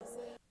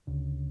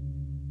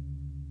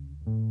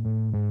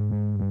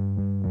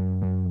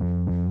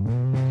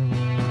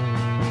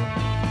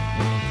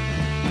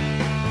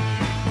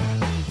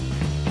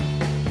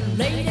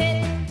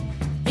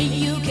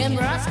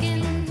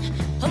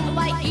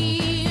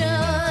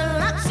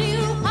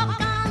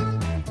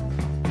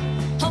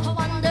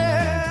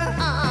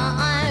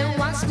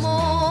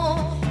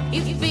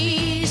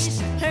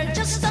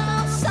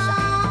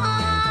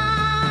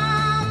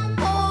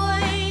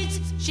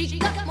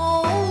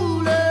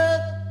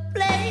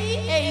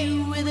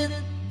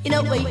in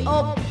a way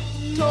of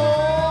toys.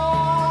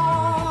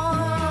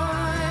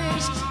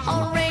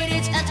 Her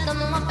radiates at the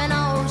muffin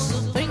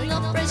house, bring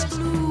a fresh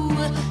glue.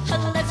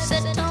 Her lips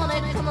set on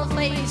it, come a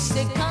face,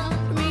 they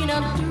come green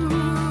and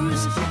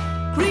blues.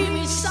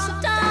 Creamy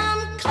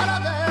sometime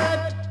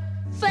colored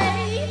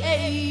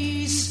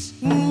face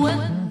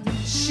when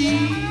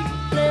she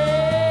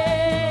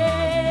played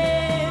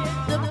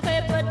the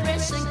paper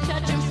dress and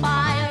catching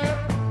fire,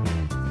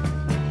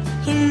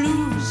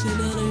 losing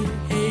in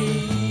a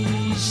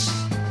haze.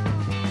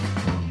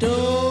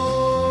 Don't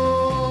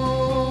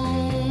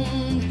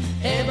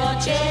ever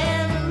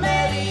change,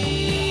 lady.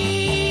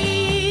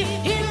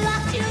 He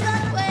locked you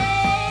that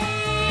way.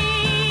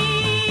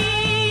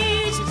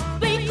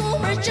 Speak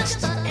over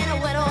just in a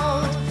widow.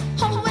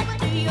 How wet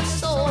do your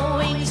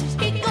sewings?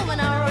 He going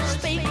out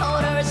speak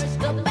orders.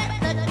 The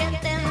better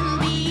get them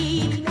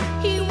beat.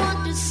 He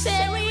want to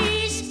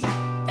series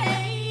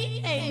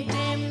paint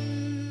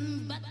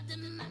him, but the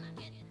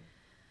market.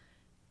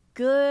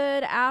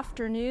 Good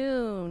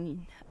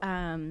afternoon.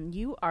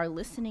 You are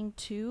listening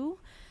to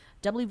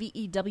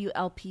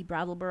WVEWLP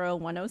Brattleboro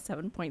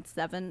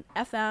 107.7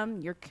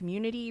 FM, your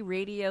community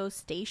radio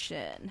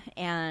station.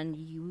 And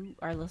you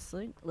are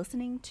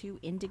listening to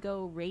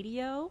Indigo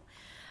Radio.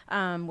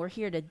 We're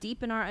here to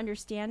deepen our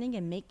understanding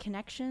and make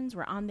connections.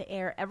 We're on the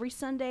air every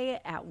Sunday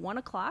at 1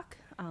 o'clock.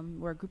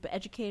 We're a group of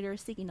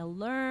educators seeking to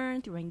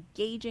learn through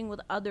engaging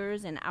with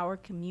others in our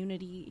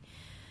community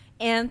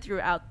and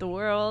throughout the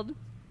world.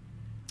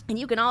 And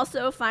you can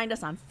also find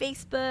us on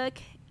Facebook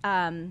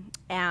and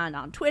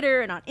on Twitter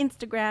and on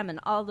Instagram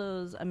and all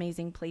those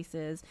amazing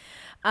places.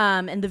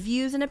 And the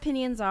views and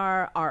opinions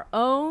are our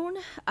own,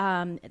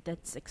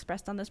 that's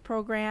expressed on this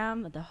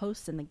program, the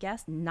hosts and the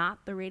guests,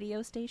 not the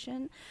radio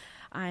station.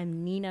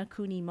 I'm Nina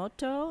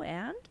Kunimoto,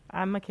 and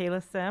I'm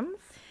Michaela Sims.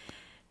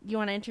 You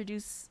want to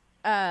introduce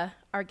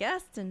our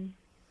guest? And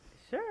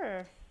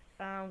Sure.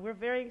 We're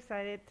very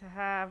excited to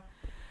have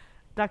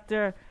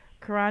Dr.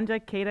 Karanja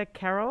Keita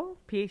Carroll,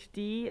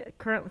 PhD,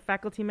 current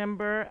faculty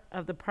member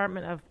of the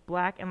Department of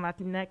Black and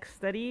Latinx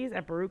Studies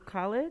at Baruch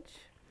College.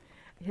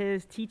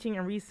 His teaching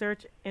and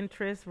research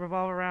interests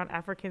revolve around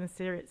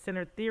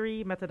African-centered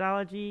theory,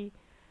 methodology,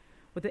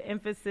 with an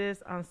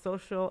emphasis on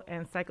social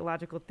and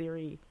psychological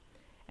theory.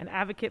 An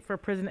advocate for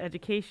prison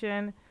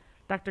education,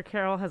 Dr.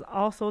 Carroll has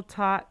also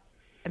taught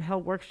and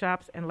held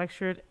workshops and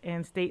lectured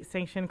in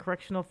state-sanctioned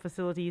correctional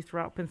facilities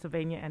throughout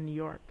Pennsylvania and New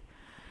York.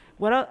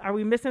 What else? Are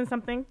we missing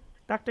something,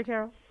 Dr.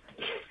 Carroll?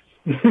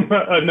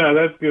 No,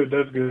 that's good.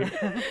 That's good.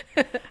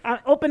 I'm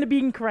open to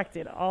being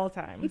corrected all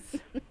times.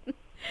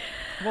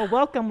 Well,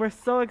 welcome. We're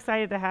so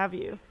excited to have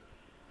you.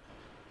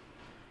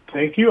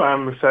 Thank you.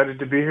 I'm excited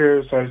to be here.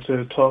 Excited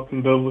to talk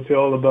and build with you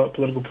all about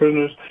political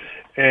prisoners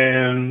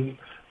and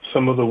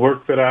some of the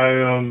work that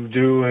I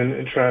do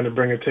and trying to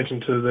bring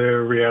attention to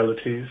their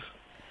realities.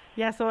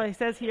 Yeah, so it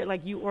says here,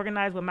 like, you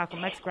organize with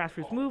Malcolm X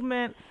Grassroots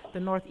Movement, the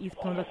Northeast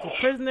Political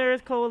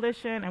Prisoners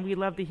Coalition, and we'd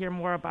love to hear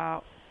more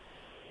about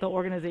the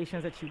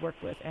organizations that you work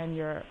with and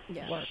your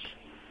work.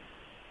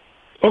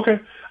 Okay.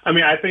 I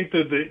mean, I think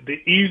that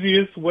the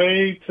easiest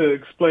way to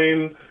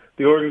explain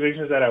the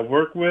organizations that I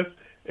work with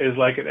is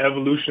like an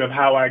evolution of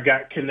how I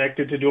got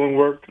connected to doing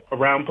work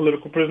around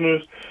political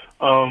prisoners.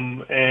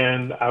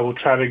 And I will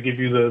try to give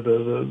you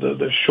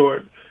the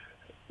short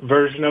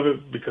version of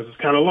it because it's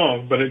kind of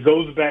long, but it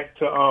goes back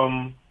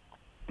to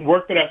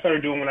work that I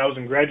started doing when I was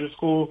in graduate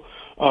school.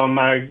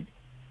 I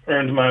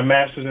earned my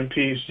master's and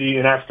PhD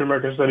in African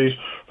American Studies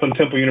from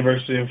Temple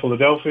University in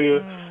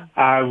Philadelphia.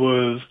 I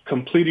was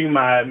completing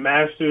my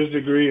master's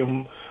degree,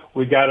 and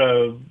we got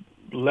a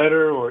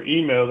letter or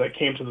email that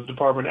came to the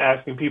department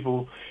asking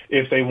people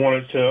if they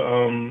wanted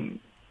to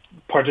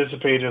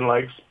participate in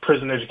like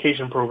prison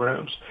education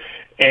programs,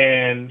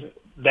 and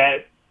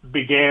that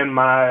began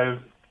my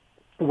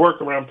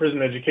work around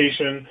prison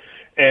education.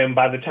 And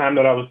by the time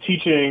that I was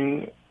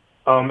teaching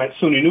at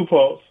SUNY New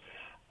Paltz,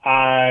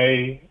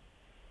 I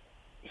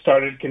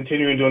started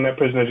continuing doing that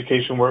prison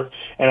education work,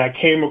 and I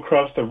came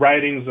across the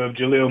writings of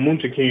Jalil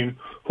Muntakim,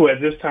 who at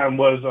this time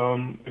was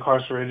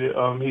incarcerated.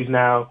 He's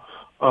now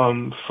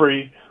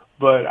free,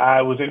 but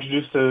I was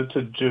introduced to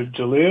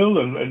Jalil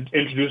and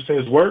introduced to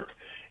his work,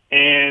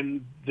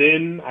 and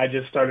then I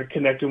just started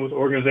connecting with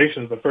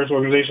organizations. The first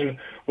organization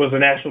was the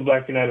National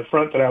Black United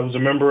Front that I was a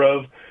member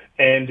of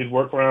and did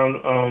work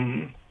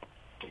around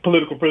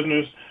political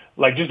prisoners,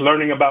 like just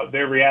learning about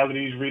their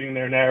realities, reading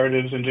their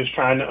narratives, and just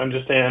trying to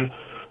understand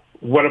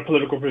what a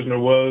political prisoner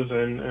was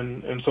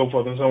and so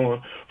forth and so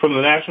on. From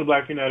the National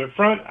Black United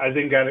Front, I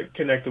then got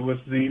connected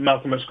with the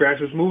Malcolm X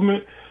Grassroots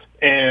Movement,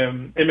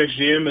 and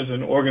MXGM is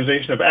an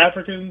organization of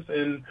Africans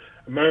in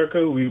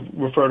America. We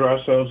refer to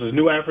ourselves as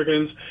New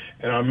Africans,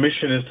 and our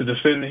mission is to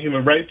defend the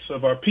human rights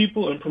of our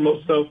people and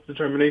promote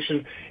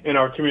self-determination in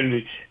our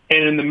community.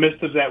 And in the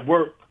midst of that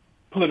work,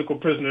 political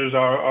prisoners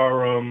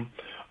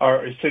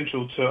are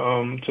essential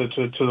to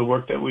the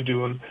work that we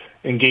do in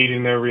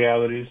engaging their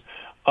realities.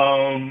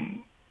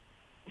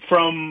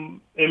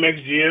 From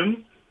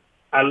MXGM,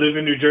 I live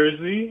in New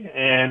Jersey,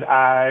 and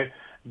I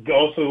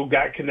also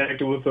got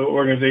connected with an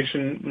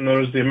organization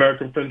known as the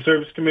American Friends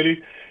Service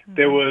Committee.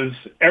 There was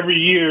every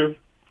year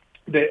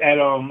that at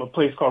a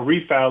place called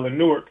Refoul in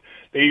Newark,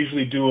 they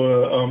usually do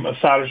a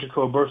Sada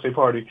Shakur birthday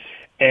party.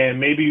 And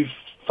maybe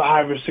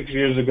 5 or 6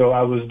 years ago,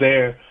 I was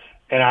there,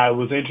 and I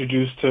was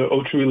introduced to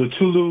Ochiri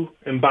Latulu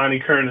and Bonnie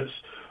Kernis.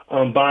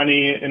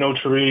 Bonnie and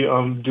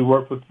Ochiri do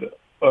work with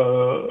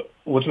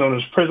what's known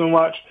as Prison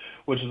Watch,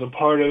 which is a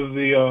part of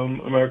the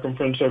American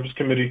Friends Service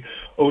Committee.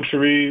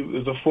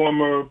 Ochiri is a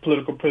former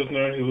political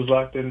prisoner. He was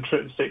locked in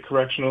Trenton State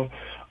Correctional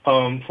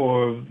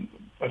for,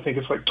 I think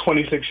it's like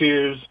 26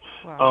 years,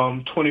 wow.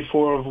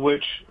 24 of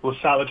which was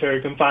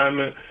solitary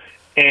confinement.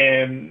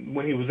 And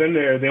when he was in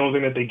there, the only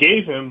thing that they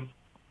gave him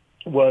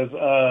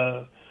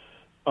was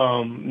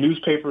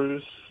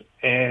newspapers,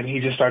 and he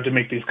just started to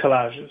make these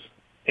collages.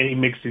 And he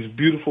makes these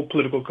beautiful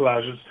political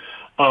collages.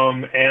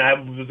 And I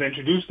was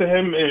introduced to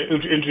him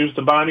and introduced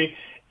to Bonnie.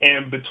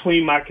 And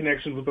between my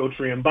connections with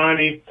Ochiri and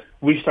Bonnie,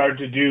 we started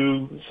to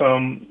do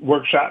some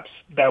workshops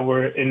that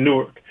were in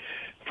Newark.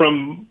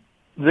 From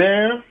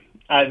there,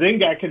 I then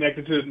got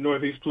connected to the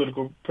Northeast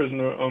Political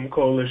Prisoner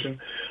Coalition,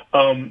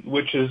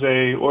 which is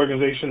a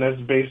organization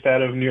that's based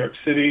out of New York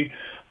City.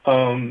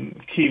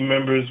 Key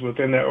members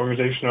within that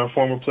organization are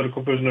former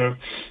political prisoner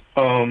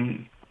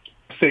Sekou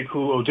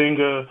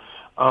Odinga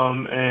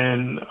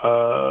and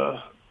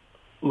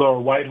Laura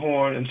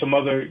Whitehorn and some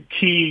other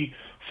key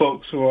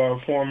folks who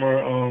are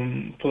former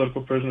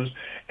political prisoners.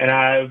 And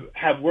I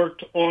have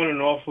worked on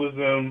and off with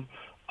them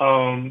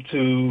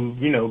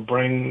to,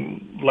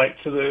 bring light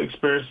to the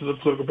experiences of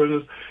political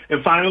prisoners.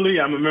 And finally,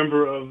 I'm a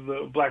member of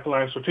the Black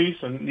Alliance for Peace,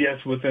 and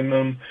yes, within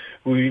them,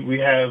 we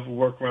have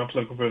work around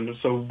political prisoners.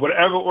 So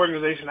whatever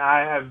organization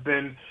I have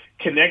been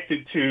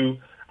connected to,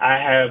 I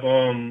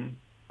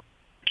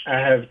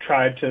have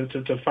tried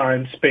to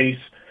find space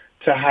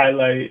to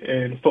highlight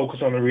and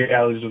focus on the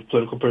realities of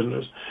political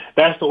prisoners.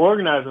 That's the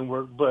organizing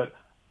work, but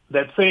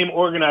that same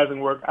organizing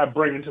work I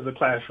bring into the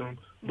classroom.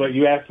 But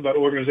you asked about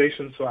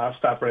organizations, so I'll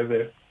stop right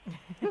there.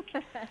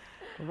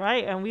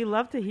 Right, and we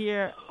love to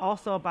hear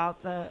also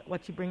about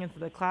what you bring into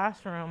the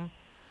classroom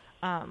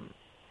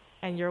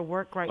and your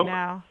work right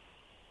now.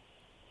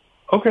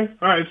 Okay,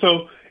 all right.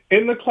 So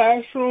in the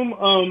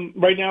classroom,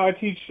 right now I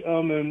teach,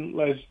 and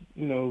as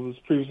was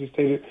previously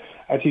stated,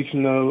 I teach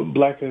in the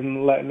Black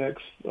and Latinx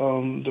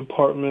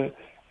department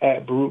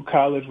at Baruch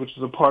College, which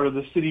is a part of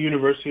the City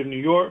University of New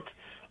York.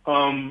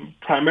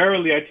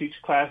 Primarily, I teach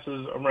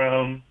classes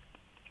around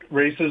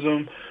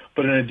racism,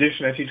 but in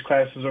addition, I teach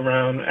classes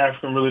around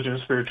African religion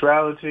and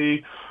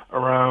spirituality,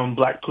 around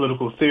Black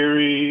political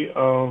theory.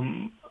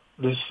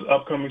 This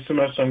upcoming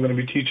semester, I'm going to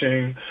be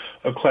teaching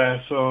a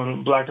class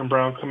on Black and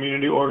Brown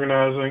community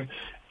organizing,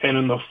 and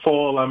in the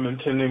fall, I'm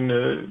intending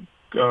to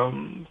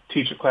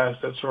teach a class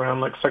that's around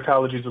like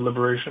psychology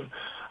deliberation.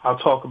 I'll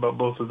talk about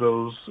both of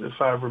those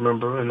if I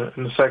remember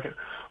in a second.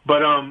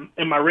 But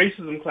in my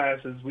racism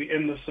classes, we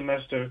end the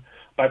semester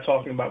by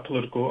talking about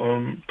political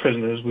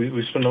prisoners.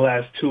 We spend the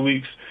last 2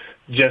 weeks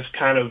just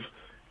kind of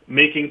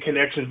making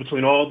connections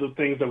between all the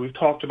things that we've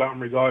talked about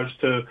in regards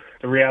to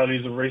the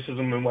realities of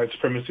racism and white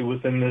supremacy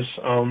within this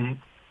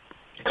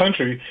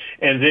country,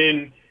 and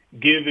then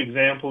give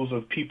examples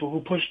of people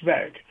who pushed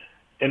back.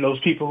 And those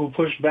people who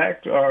pushed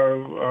back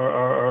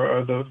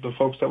are the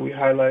folks that we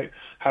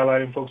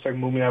highlighting folks like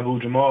Mumia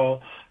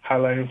Abu-Jamal,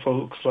 highlighting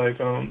folks like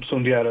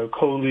Sundiata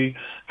Acoli,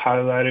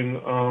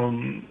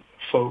 highlighting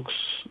folks,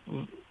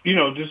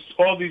 just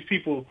all these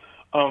people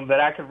that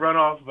I could run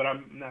off, but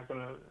I'm not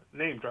going to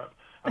name drop.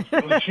 I'm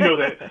just let you know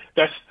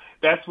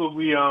that's what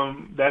we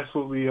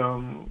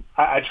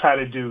I try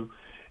to do,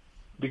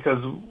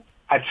 because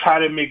I try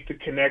to make the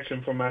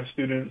connection for my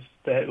students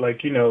that,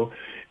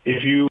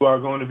 if you are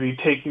going to be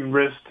taking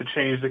risks to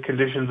change the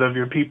conditions of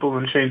your people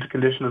and change the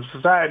condition of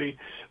society,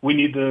 we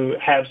need to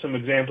have some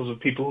examples of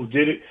people who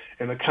did it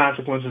and the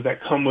consequences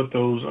that come with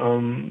those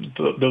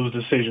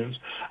decisions.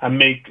 I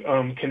make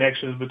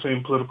connections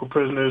between political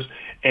prisoners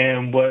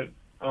and what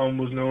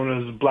was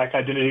known as Black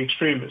identity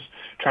extremists,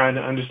 trying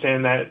to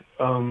understand that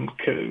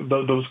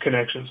those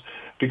connections,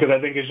 because I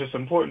think it's just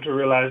important to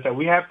realize that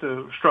we have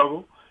to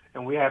struggle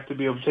and we have to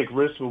be able to take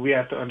risks, but we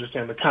have to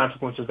understand the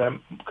consequences that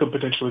could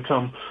potentially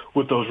come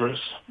with those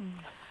risks.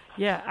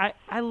 Yeah,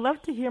 I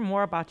love to hear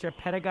more about your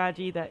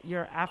pedagogy, that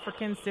your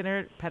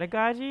African-centered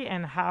pedagogy,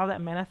 and how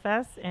that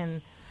manifests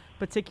in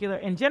particular,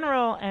 in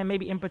general, and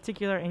maybe in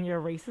particular in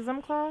your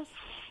racism class.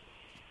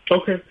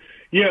 Okay.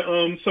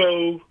 Yeah.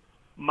 So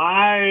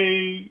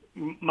my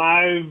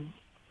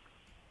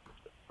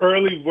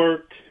early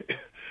work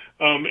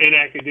in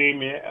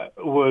academia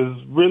was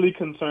really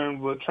concerned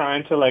with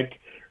trying to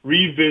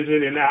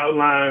revisit and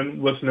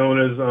outline what's known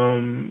as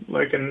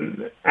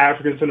an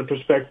African-centered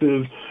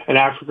perspective, an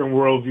African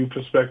worldview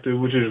perspective,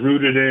 which is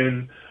rooted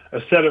in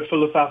a set of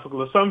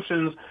philosophical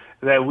assumptions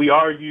that we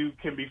argue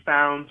can be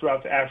found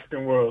throughout the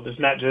African world. It's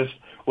not just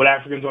what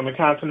Africans on the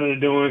continent are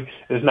doing.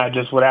 It's not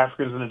just what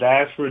Africans in the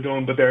diaspora are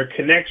doing, but there are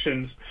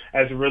connections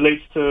as it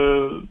relates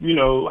to,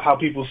 how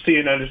people see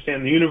and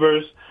understand the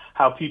universe,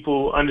 how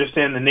people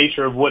understand the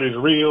nature of what is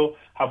real,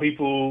 how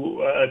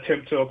people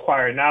attempt to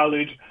acquire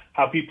knowledge,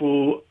 how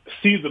people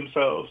see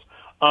themselves.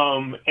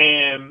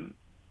 And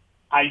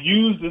I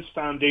use this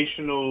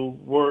foundational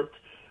work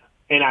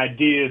and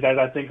ideas as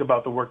I think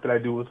about the work that I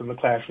do within the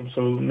classroom.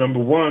 So number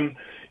one,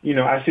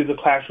 I see the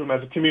classroom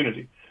as a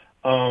community.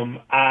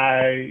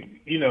 I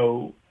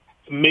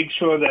make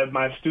sure that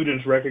my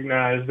students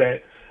recognize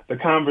that the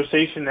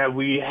conversation that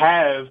we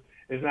have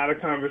is not a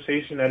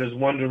conversation that is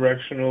one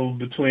directional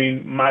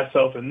between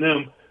myself and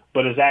them,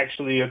 but is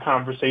actually a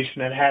conversation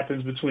that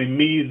happens between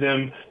me,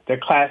 them, their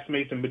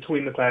classmates, and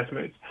between the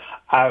classmates.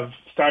 I've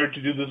started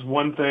to do this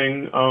one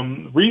thing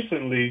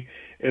recently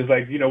is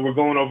we're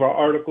going over an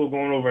article,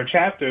 going over a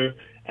chapter,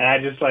 and I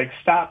just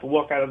stop and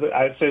walk out of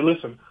I say,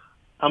 listen,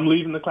 I'm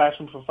leaving the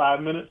classroom for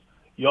 5 minutes.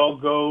 Y'all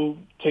go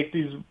take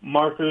these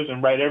markers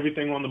and write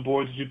everything on the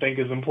board that you think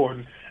is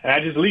important. And I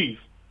just leave.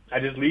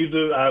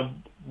 I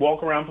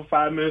walk around for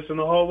 5 minutes in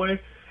the hallway,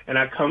 and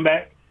I come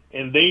back,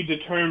 and they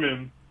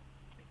determine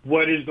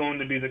what is going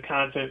to be the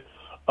content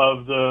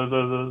of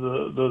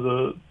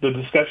the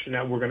discussion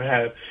that we're going to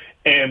have.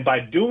 And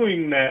by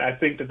doing that, I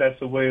think that that's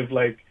a way of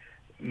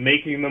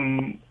making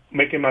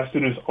my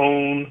students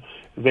own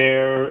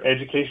their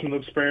educational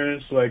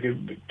experience.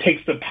 It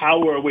takes the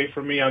power away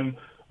from me. I'm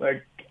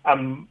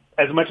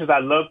as much as I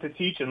love to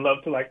teach and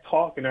love to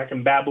talk and I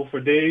can babble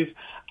for days,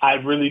 I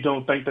really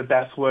don't think that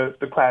that's what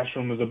the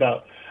classroom is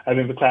about. I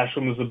think the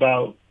classroom is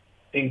about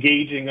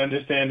engaging,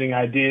 understanding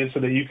ideas so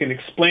that you can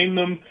explain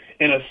them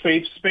in a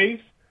safe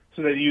space,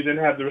 so that you then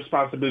have the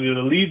responsibility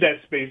to leave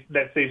that safe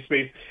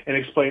space, and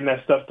explain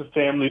that stuff to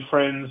family,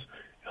 friends,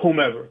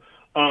 whomever.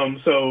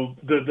 So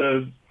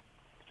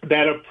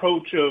that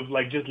approach of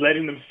just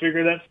letting them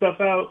figure that stuff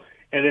out,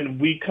 and then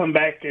we come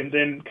back and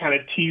then kind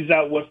of tease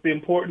out what's the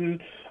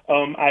important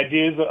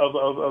ideas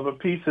of a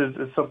piece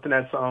is something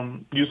that's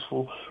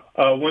useful.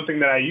 One thing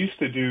that I used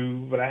to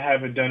do, but I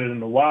haven't done it in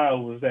a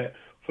while, was that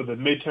for the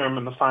midterm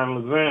and the final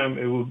exam,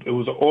 it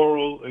was an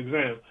oral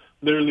exam.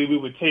 Literally, we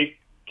would take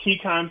key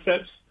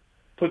concepts,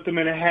 put them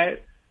in a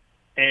hat,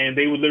 and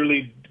they would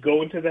literally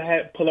go into the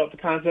hat, pull out the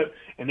concept,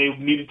 and they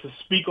needed to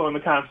speak on the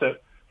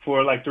concept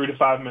for 3 to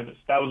 5 minutes.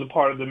 That was a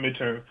part of the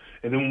midterm.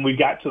 And then when we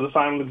got to the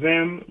final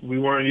exam, we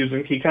weren't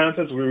using key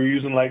concepts. We were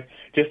using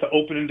just an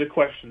open-ended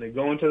question. They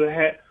go into the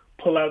hat,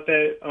 pull out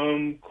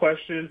that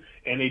question,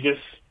 and they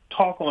just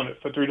talk on it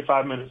for 3 to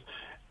 5 minutes.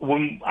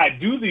 When I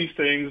do these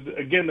things,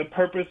 again, the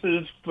purpose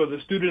is for the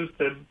students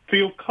to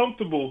feel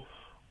comfortable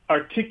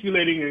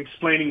articulating and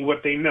explaining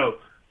what they know,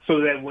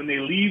 so that when they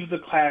leave the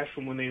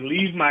classroom, when they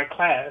leave my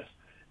class,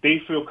 they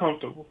feel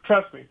comfortable.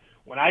 Trust me,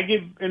 when I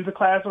get into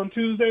class on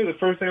Tuesday, the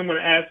first thing I'm going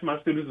to ask my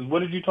students is, what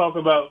did you talk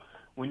about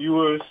when you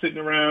were sitting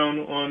around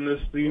on this,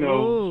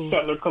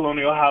 settler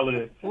colonial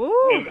holiday?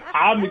 Ooh. And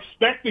I'm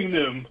expecting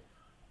them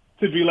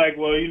to be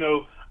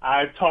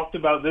I talked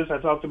about this, I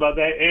talked about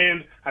that,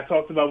 and I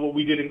talked about what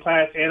we did in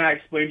class, and I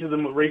explained to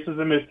them what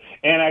racism is,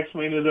 and I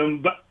explained to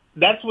them. But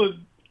that's what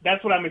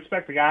I'm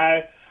expecting.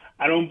 I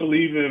don't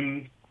believe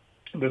in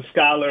the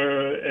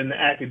scholar and the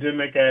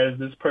academic as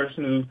this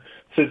person who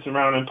sits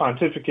around and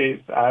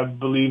pontificates. I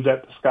believe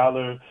that the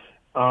scholar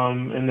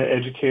and the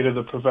educator,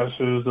 the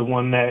professor, is the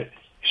one that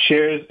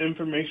shares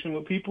information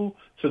with people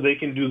so they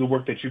can do the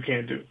work that you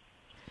can't do.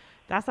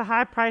 That's a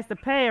high price to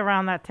pay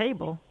around that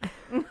table.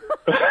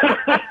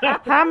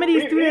 How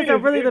many students are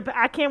really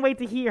I can't wait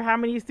to hear how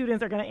many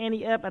students are going to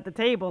ante up at the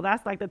table.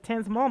 That's the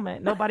tense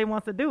moment. Nobody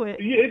wants to do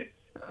it. Yeah,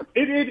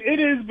 it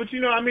is, but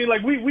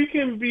we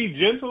can be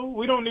gentle.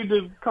 We don't need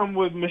to come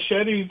with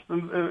machetes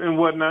and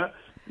whatnot.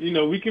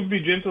 We can be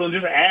gentle and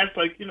just ask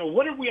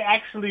what are we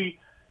actually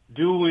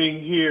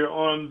doing here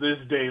on this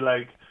day?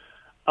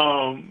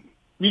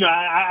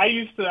 I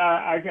used to,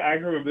 I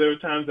remember there were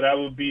times that I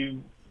would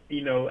be,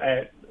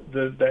 at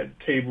that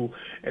table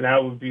and I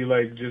would be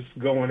just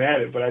going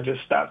at it, but I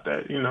just stopped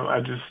that. I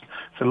just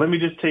said, let me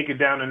just take it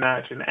down a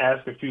notch and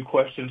ask a few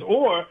questions.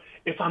 Or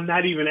if I'm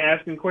not even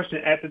asking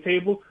questions at the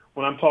table,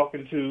 when I'm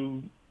talking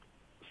to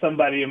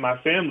somebody in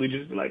my family,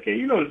 just be like,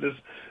 hey,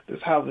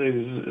 this holiday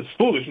is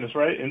foolishness,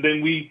 right? And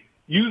then we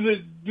use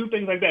it, do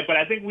things like that. But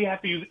I think we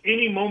have to use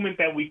any moment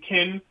that we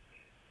can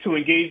to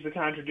engage the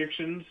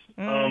contradictions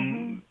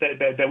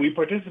that we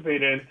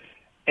participate in,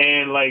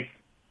 and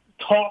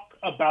talk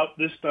about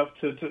this stuff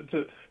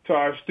to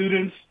our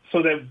students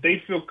so that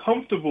they feel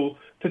comfortable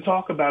to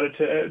talk about it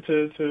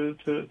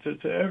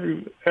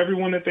to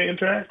everyone that they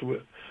interact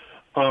with.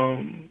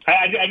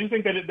 I just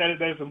think that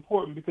is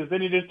important, because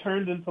then it just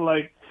turns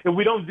into if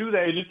we don't do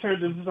that, it just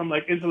turns into some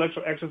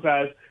intellectual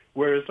exercise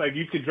where it's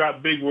you could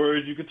drop big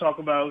words, you could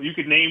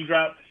name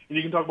drop, and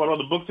you can talk about all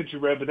the books that you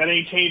read, but that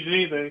ain't changing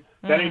anything.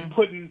 That ain't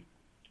putting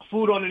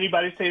food on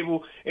anybody's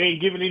table. It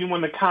ain't giving anyone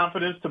the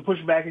confidence to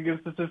push back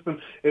against the system.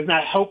 It's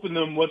not helping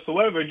them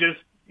whatsoever. Just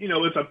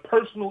it's a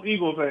personal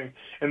ego thing,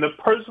 and the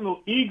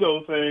personal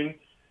ego thing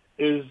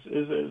is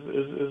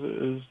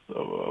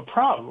a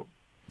problem.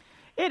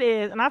 It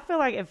is, and I feel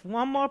like if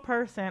one more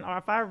person, or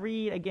if I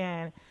read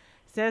again,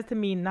 says to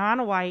me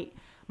non-white,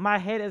 my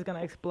head is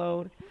gonna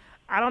explode.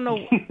 I don't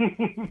know.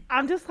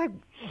 I'm just like,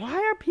 why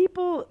are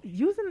people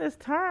using this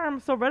term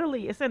so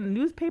readily? It's in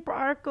newspaper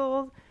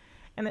articles,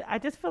 and I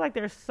just feel like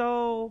there's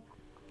so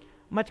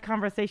much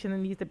conversation that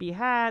needs to be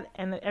had,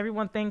 and that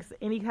everyone thinks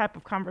any type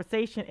of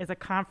conversation is a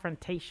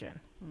confrontation.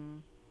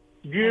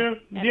 Yeah,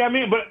 I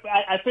mean, but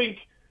I think,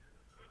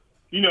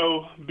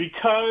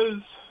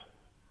 because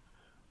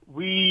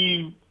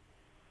we,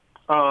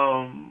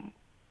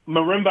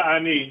 Marimba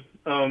Ani,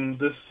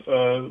 this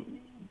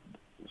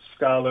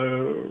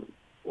scholar,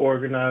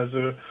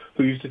 organizer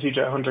who used to teach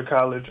at Hunter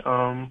College,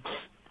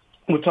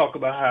 would talk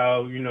about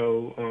how,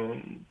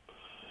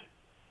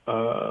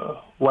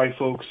 white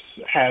folks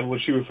have what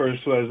she refers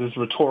to as this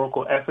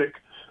rhetorical ethic,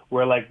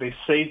 where like they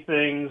say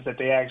things that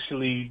they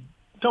actually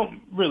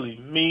don't really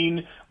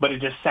mean, but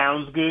it just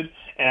sounds good.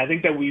 And I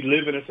think that we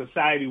live in a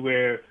society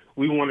where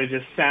we want to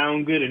just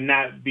sound good and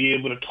not be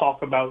able to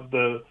talk about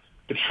the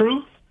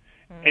truth.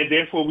 And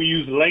therefore we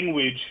use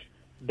language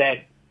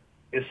that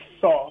is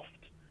soft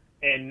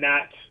and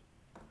not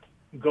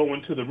go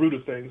into the root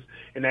of things.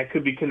 And that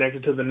could be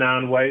connected to the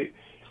non-white.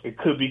 It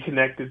could be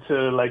connected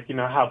to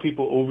how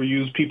people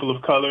overuse people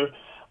of color,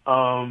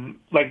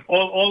 like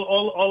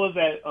all of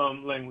that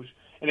language.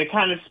 And it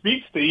kind of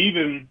speaks to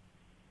even,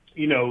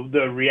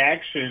 the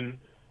reaction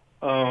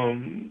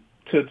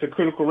to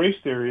critical race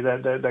theory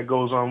that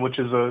goes on, which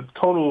is a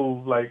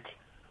total like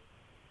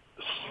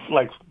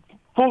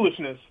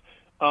foolishness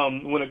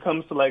when it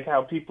comes to like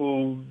how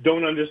people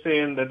don't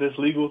understand that this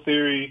legal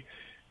theory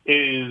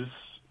is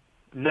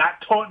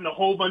not taught in a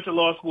whole bunch of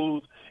law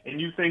schools, and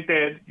you think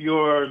that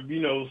your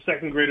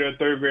second grader or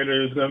third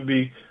grader is going to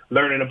be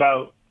learning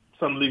about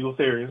some legal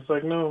theory. It's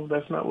like, no,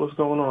 that's not what's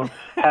going on.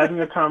 Having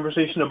a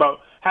conversation about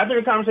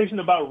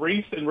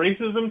race and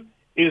racism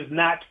is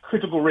not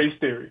critical race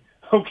theory.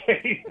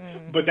 Okay,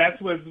 but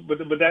that's what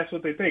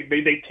they think.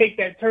 They take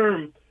that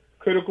term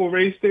critical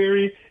race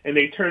theory and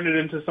they turn it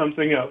into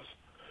something else.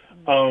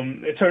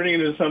 Turning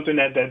it into something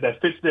that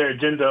fits their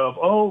agenda of,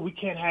 oh, we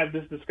can't have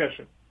this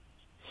discussion.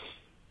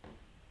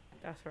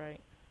 That's right.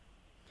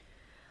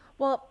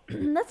 Well,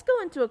 let's go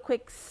into a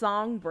quick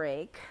song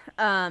break.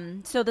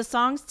 So the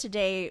songs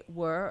today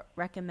were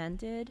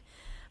recommended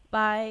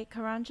by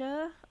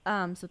Karanja.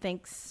 So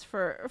thanks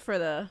for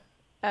the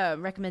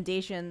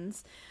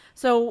recommendations.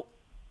 So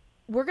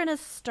we're going to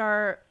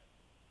start.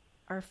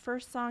 Our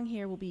first song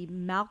here will be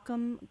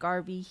Malcolm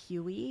Garvey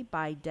Huey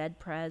by Dead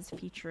Prez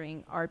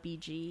featuring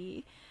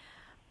RBG.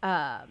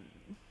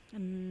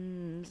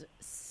 And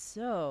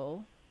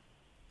so,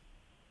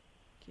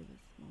 give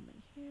us a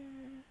moment here.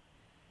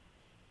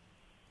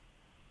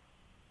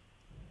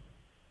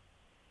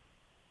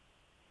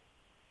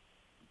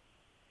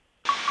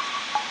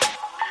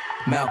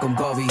 Malcolm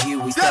Garvey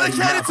Huey, study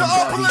Malcolm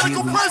Garvey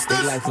Huey.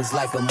 Their life was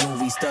like a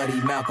movie.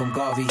 Study Malcolm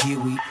Garvey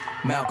Huey.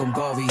 Malcolm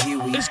Garvey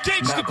Huey.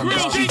 Malcolm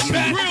Garvey Huey.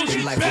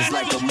 Their life was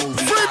like a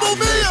movie.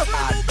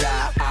 I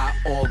die, I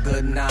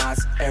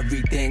organize.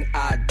 Everything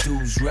I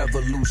do's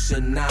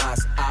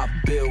revolutionize. I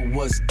build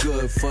what's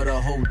good for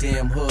the whole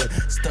damn hood.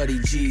 Study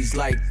G's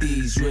like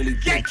these, really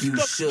think you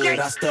should.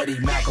 I study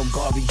Malcolm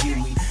Garvey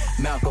Huey.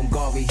 Malcolm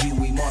Garvey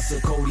Huey.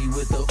 Marcel Cody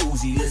with the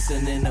Uzi.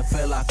 Listening to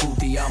Fela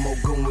Kuti. I'm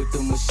Ogun with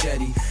the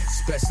machete.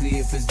 Especially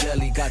if it's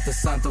Delhi. Got the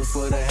Santos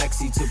for the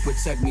Hexy to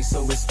protect me,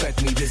 so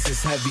respect me. This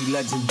is heavy,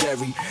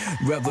 legendary,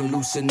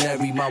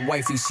 revolutionary. My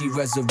wifey, she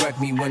resurrect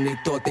me when they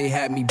thought they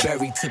had me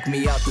buried. Took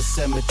me out the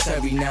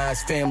cemetery. Now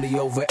it's family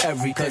over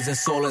every, cause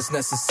it's all that's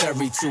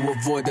necessary to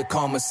avoid the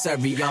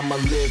commissary. I'ma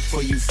live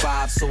for you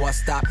five, so I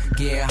stop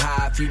getting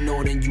high. If you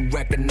know, then you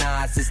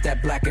recognize it's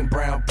that black and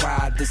brown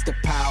pride. This the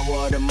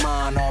power of the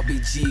mind.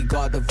 RBG,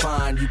 God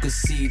divine. You can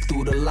see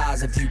through the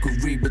lies if you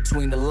could read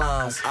between the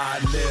lines. I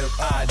live,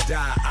 I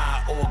die, I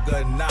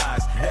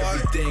organize.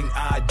 Everything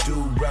I do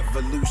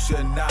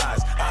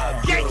revolutionize.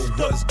 I build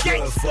what's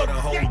good for the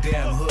whole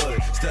damn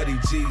hood. Study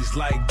G's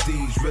like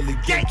these, really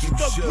think you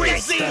should.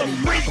 Study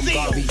Malcolm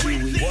Garvey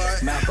Huey.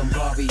 Malcolm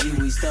Garvey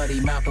Huey. Study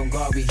Malcolm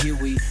Garvey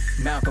Huey.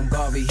 Malcolm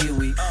Garvey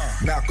Huey.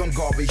 Malcolm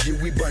Garvey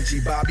Huey, Bunchy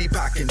Bobby,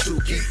 Pac and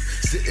Tukey.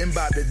 Sitting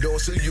by the door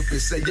so you can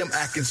say I'm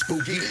acting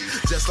spooky.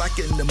 Just like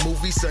in the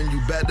movie, son,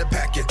 you better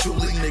pack your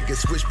toolie.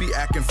 Niggas switch be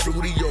acting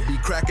fruity, you'll be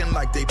cracking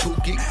like they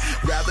pookie.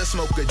 Rather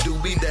smoke a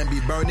doobie than be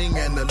burning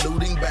and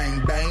eluding.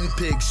 Bang, bang,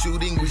 pig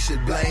shooting, we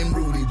should blame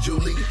Rudy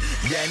Julie.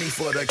 Yanny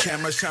for the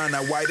camera, shine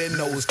a white and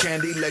nose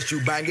candy. Let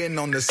you banging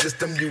on the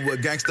system, you a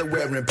gangster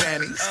wearing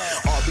panties.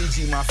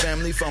 RBG, my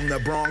family from the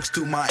Bronx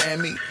to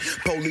Miami.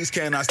 Police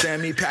cannot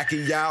stand me,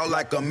 Pacquiao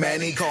like a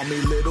Manny. Call me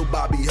Little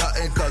Bobby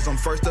Hutton, cause I'm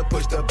first to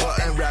push the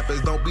button.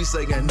 Rappers don't be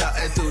saying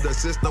nothing to the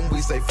system,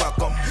 we say fuck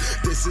them.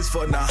 This is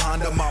for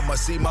Nahanda, Mama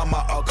C,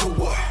 Mama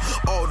Akua.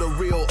 All the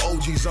real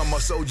OGs, I'm a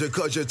soldier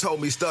cause you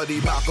told me study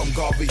Malcolm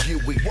Garvey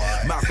Huey.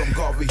 Malcolm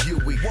Garvey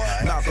Huey.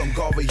 Malcolm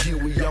Garvey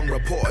Huey, I'm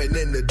reporting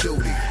in the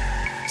duty.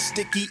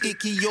 Sticky,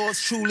 icky,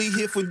 yours truly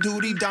here for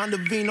duty. Don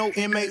Davino,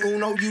 M.A.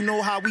 Uno, you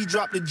know how we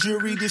drop the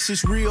jury. This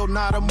is real,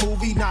 not a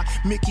movie, not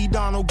Mickey,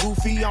 Donald,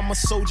 Goofy. I'm a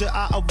soldier,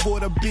 I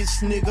avoid a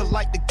bitch nigga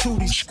like the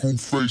cooties. Screw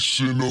face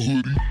in a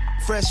hoodie.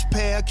 Fresh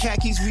pair of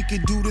khakis, we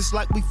could do this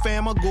like we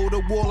fam or go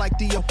to war like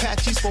the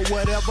Apaches. For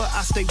whatever,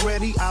 I stay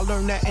ready. I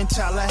learned that in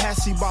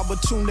Tallahassee.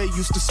 Babatunde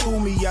used to school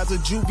me as a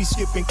juvie,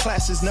 skipping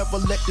classes. Never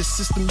let the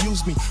system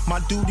use me. My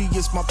duty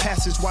is my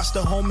passage. Watch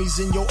the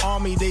homies in your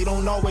army. They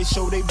don't always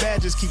show their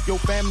badges. Keep your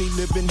family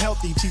living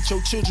healthy. Teach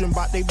your children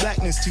about their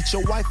blackness. Teach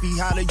your wifey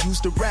how to use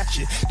the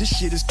ratchet. This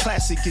shit is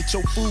classic. Get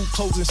your food,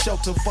 clothes, and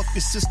shelter. Fuck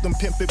the system,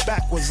 pimp it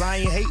backwards. I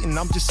ain't hating.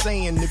 I'm just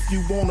saying, if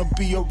you wanna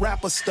be a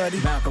rapper, study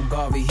Malcolm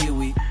Garvey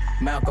Huey.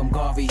 Malcolm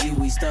Garvey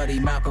Huey, study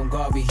Malcolm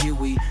Garvey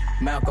Huey.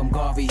 Malcolm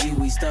Garvey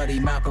Huey, study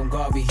Malcolm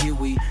Garvey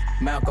Huey.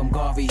 Malcolm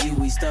Garvey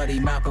Huey,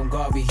 study Malcolm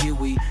Garvey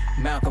Huey.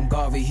 Malcolm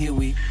Garvey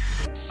Huey.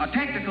 A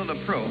technical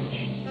approach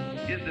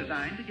is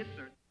designed to get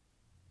certain.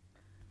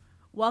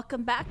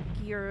 Welcome back.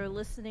 You're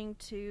listening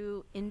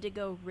to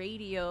Indigo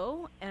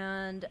Radio,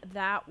 and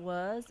that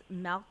was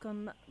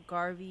Malcolm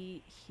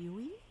Garvey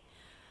Huey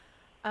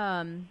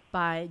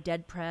by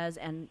Dead Prez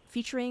and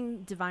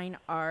featuring Divine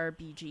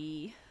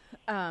RBG.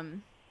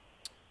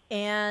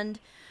 And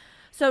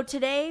so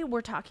today we're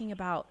talking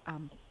about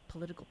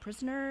political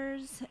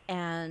prisoners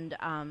and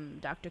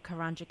Dr.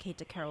 Karanja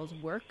Keita Carroll's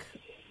work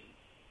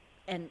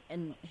and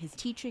his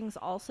teachings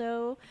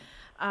also.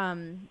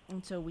 And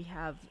so we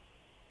have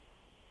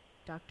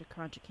Dr.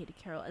 Karanja Keita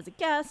Carroll as a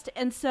guest.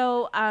 And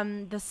so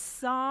the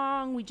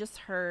song we just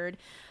heard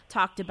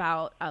talked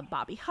about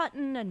Bobby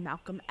Hutton and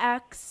Malcolm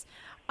X,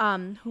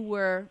 who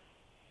were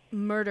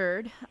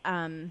murdered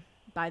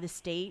by the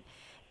state.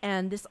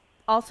 And this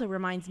also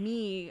reminds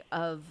me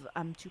of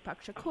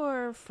Tupac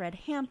Shakur, Fred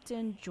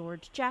Hampton,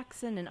 George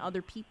Jackson, and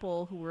other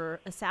people who were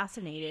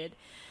assassinated.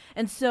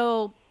 And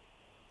so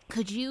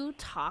could you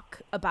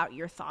talk about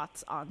your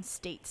thoughts on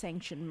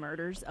state-sanctioned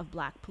murders of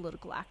Black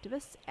political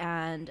activists,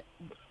 and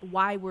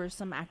why were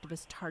some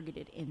activists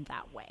targeted in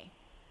that way?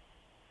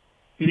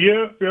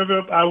 Yeah,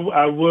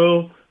 I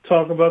will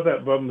talk about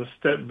that, but I'm going to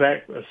step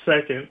back a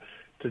second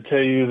to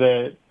tell you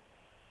that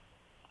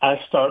I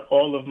start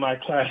all of my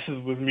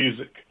classes with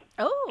music.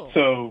 Oh.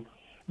 So,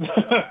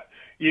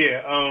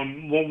 yeah,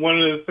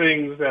 one of the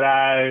things that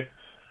I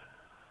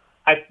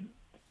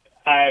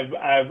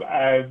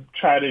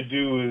try to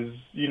do is,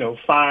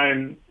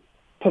 find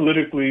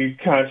politically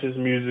conscious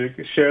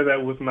music, share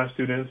that with my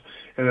students,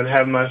 and then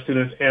have my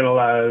students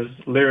analyze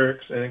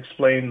lyrics and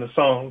explain the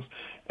songs.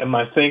 And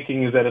my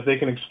thinking is that if they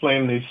can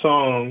explain these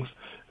songs,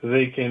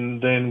 they can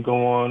then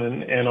go on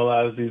and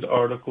analyze these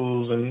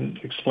articles and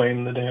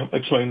explain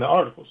the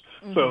articles.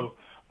 Mm-hmm. So,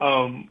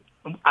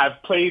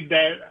 I've played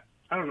that.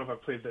 I don't know if I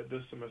played that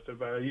this semester,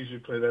 but I usually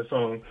play that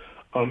song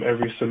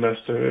every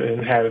semester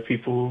and have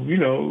people,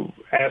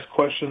 ask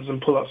questions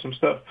and pull out some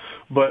stuff.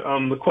 But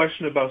the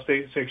question about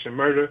state-sanctioned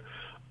murder,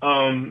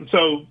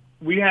 so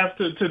we have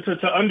to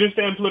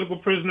understand political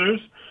prisoners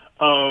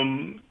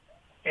and,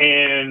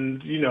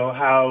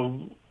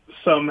 how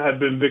some have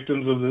been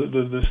victims of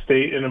the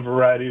state in a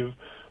variety of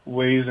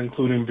ways,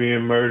 including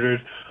being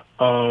murdered,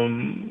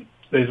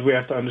 is we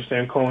have to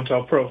understand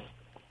COINTELPRO.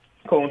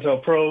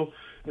 COINTELPRO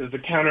is the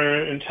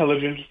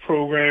counterintelligence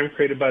program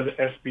created by the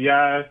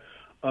FBI.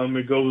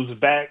 It goes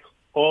back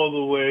all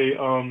the way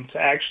to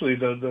actually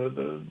to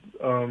the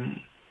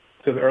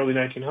early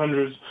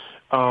 1900s.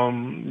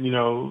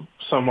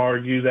 Some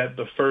argue that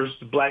the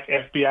first Black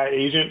FBI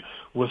agent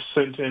was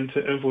sent in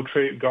to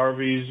infiltrate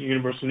Garvey's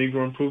Universal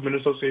Negro Improvement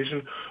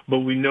Association,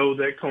 but we know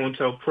that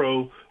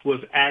COINTELPRO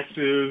was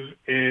active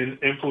in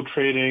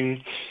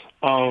infiltrating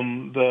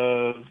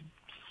the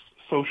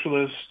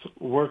Socialist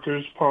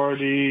Workers'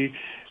 Party,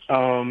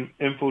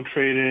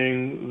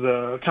 infiltrating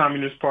the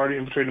Communist Party,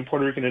 infiltrating the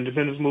Puerto Rican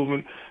Independence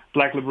Movement,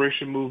 Black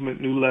Liberation Movement,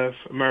 New Left,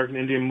 American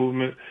Indian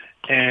Movement,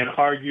 and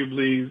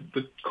arguably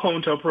the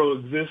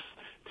COINTELPRO exists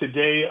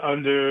today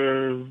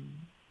under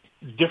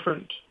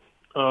different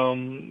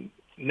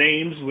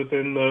names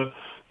within the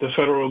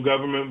federal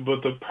government,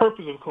 but the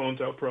purpose of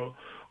COINTELPRO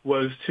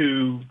was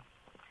to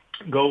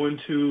go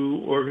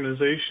into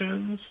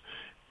organizations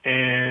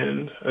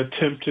and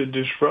attempt to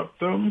disrupt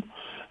them.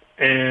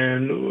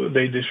 And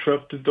they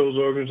disrupted those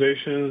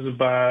organizations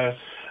by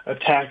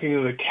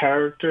attacking the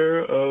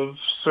character of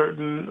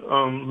certain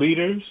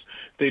leaders.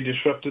 They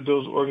disrupted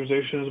those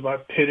organizations by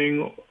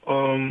pitting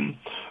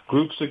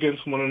groups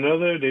against one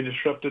another. They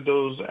disrupted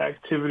those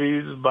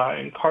activities by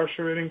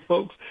incarcerating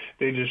folks.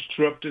 They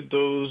disrupted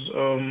those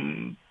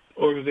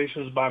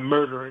organizations by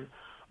murdering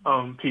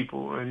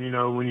people.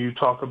 And, when you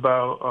talk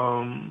about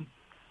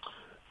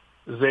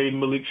Zayd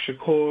Malik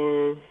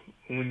Shakur,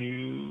 when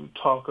you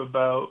talk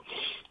about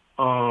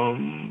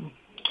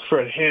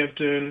Fred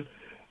Hampton,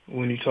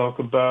 when you talk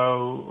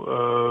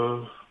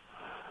about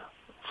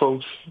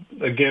folks,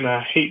 again,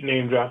 I hate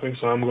name dropping,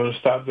 so I'm going to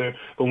stop there.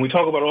 But when we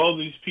talk about all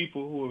these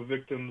people who are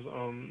victims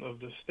of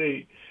the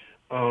state,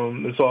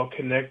 it's all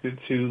connected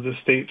to the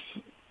state's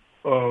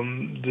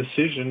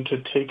decision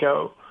to take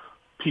out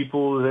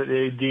people that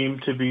they deem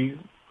to be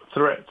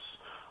threats.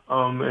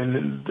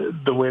 And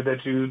the way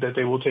that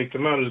they will take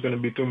them out is going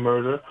to be through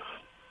murder,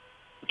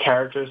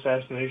 character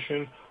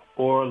assassination,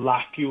 or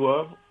lock you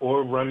up,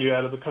 or run you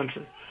out of the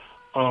country.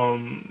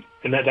 And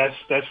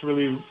that's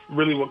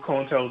really what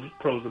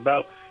COINTELPRO is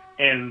about.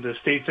 And the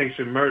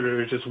state-sanctioned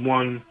murder is just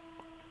one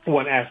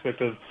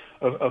aspect of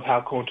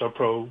how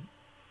COINTELPRO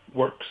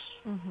works.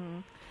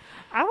 Mm-hmm.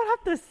 I would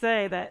have to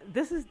say that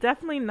this is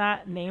definitely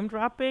not name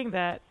dropping.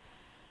 That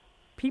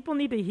people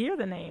need to hear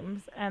the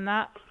names, and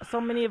not so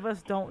many of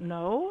us don't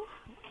know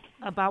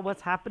about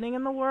what's happening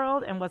in the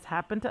world and what's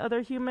happened to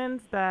other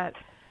humans. That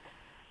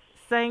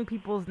saying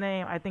people's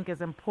name, I think, is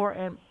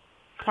important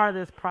part of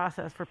this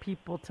process for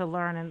people to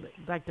learn and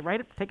like to write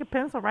it, take a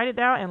pencil, write it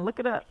down, and look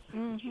it up.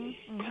 Mm-hmm,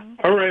 mm-hmm.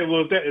 All right.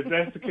 Well, if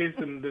that's the case,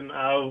 then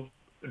I'll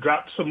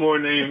drop some more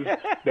names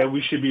that we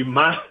should be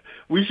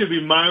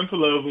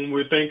mindful of when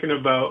we're thinking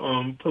about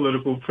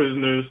political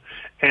prisoners.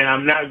 And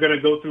I'm not going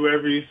to go through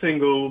every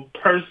single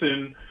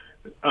person,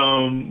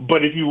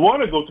 but if you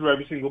want to go through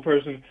every single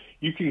person,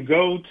 you can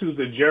go to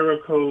the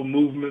Jericho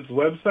Movement's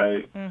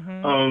website.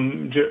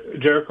 Mm-hmm.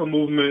 Jericho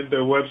Movement,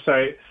 their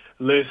website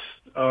lists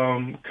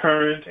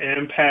current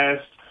and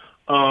past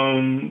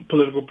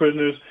political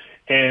prisoners,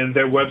 and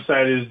their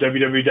website is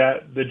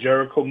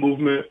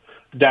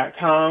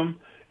www.thejerichomovement.com.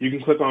 You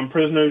can click on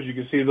prisoners. You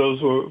can see those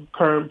who are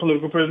current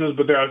political prisoners,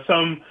 but there are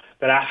some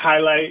that I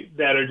highlight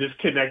that are just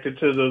connected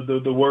to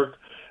the work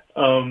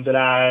that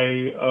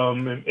I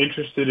am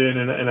interested in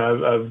and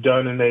I've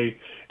done, and they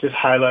just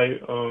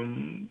highlight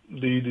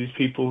these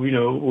people,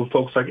 with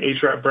folks like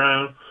H. Rap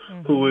Brown,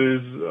 mm-hmm. who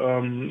is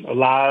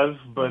alive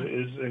but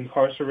is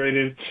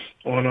incarcerated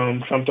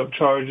on trumped-up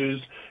charges,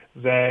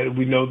 that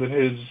we know that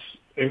his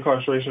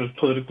incarceration is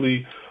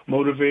politically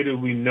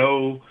motivated. We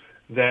know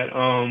that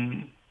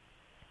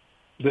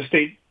the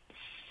state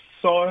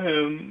saw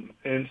him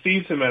and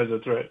sees him as a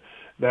threat.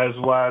 That's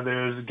why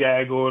there's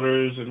gag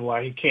orders and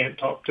why he can't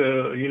talk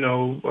to,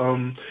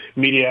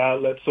 media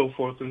outlets, so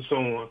forth and so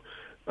on.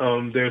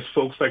 There's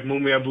folks like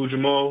Mumia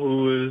Abu-Jamal,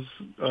 who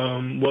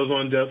was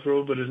on death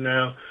row but is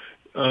now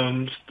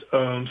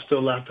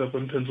still locked up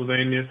in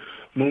Pennsylvania.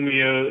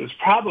 Mumia is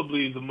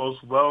probably the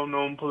most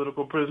well-known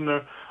political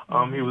prisoner.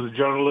 He was a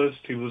journalist.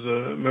 He was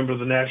a member of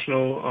the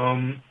National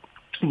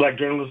Black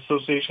Journalists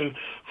Association,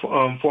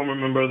 former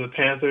member of the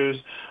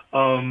Panthers,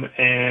 and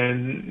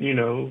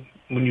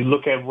when you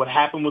look at what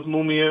happened with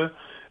Mumia,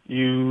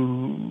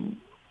 when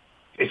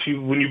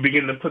you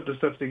begin to put the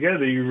stuff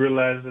together, you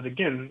realize that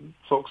again,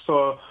 folks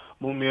saw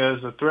Mumia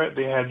as a threat.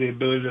 They had the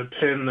ability to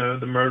pin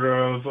the murder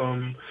of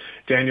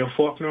Daniel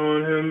Faulkner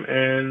on him,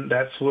 and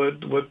that's what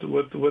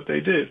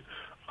they did.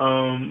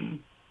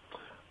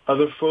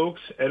 Other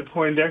folks, Ed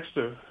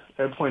Poindexter.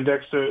 Ed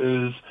Poindexter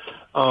is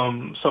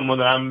someone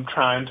that I'm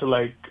trying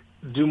to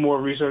do more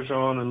research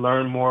on and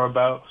learn more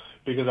about,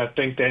 because I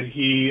think that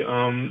he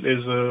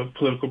is a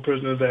political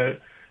prisoner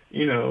that,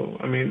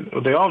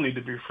 they all need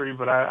to be free,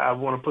 but I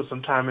want to put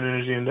some time and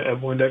energy into Ed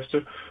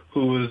Poindexter,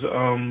 who is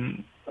a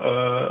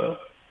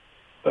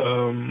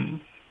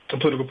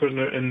political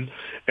prisoner in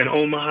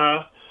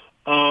Omaha.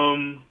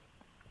 And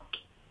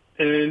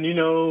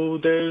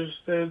there's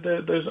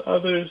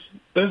others.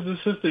 There's the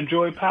sister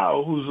Joy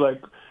Powell, who's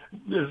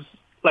there's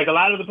a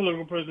lot of the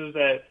political prisoners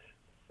that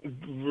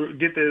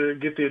get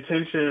the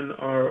attention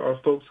are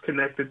folks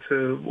connected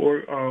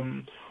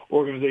to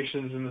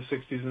organizations in the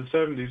 60s and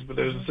 70s. But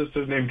there's a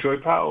sister named Joy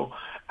Powell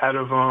out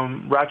of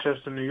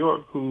Rochester, New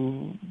York,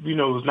 who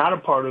was not a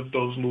part of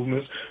those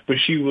movements, but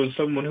she was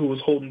someone who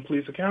was holding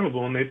police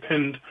accountable, and they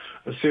pinned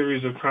a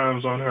series of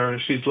crimes on her,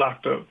 and she's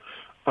locked up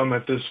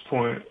at this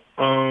point.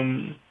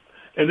 And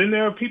then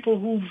there are people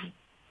who've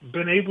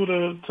been able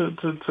to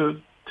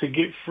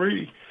get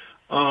free,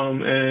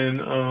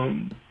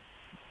 and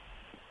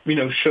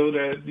show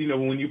that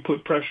when you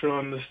put pressure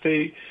on the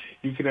state,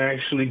 you can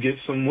actually get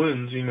some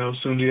wins.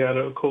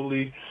 Sundiata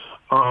Acoli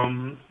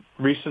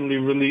recently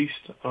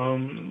released,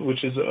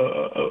 which is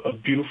a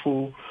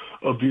beautiful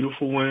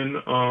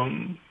win.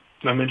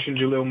 I mentioned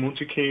Jalil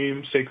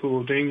Muntaqim,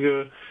 Sekou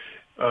Odinga,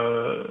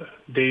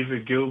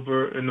 David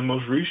Gilbert, and the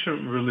most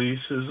recent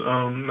release is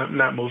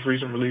not most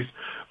recent release,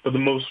 but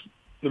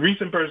the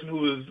recent person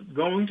who is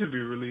going to be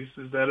released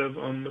is that of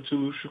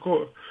Mutulu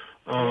Shakur.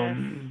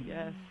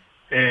 Yes.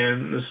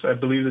 And this, I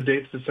believe the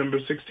date's December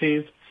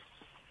 16th,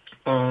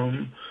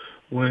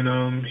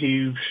 when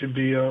he should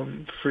be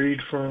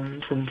freed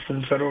from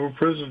federal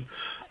prison.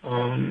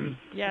 And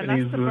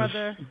that's the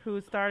brother who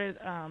started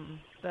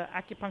the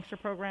acupuncture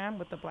program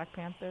with the Black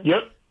Panthers.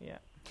 Yep. Yeah.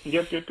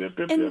 Yep. He,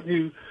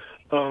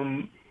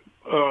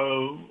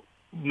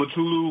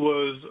 Mutulu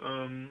was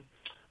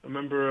a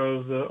member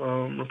of the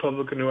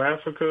Republic of New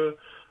Africa.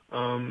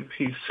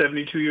 He's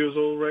 72 years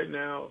old right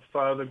now,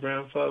 father,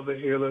 grandfather,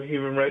 healer,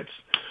 human rights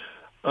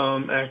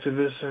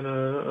activist, and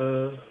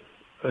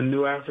a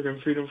new African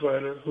freedom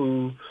fighter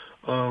who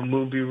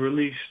will be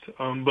released.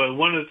 But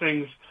one of the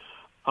things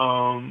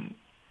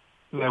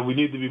that we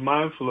need to be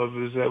mindful of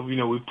is that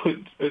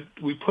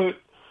we put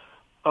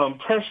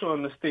pressure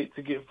on the state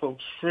to get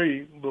folks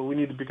free, but we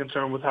need to be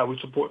concerned with how we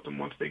support them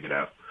once they get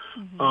out.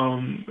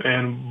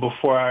 And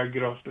before I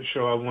get off the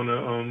show, I want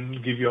to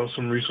give you all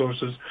some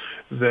resources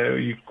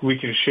that we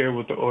can share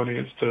with the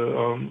audience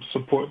to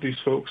support these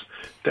folks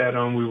that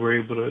we were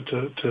able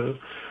to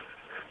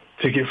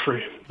get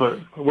free. But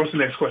what's the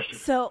next question?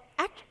 So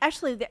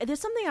actually,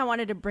 there's something I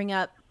wanted to bring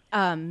up.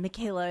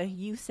 Michaela,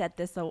 you said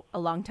this a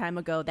long time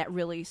ago that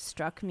really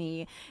struck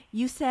me.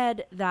 You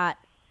said that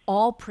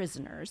all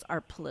prisoners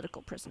are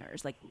political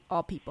prisoners, like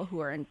all people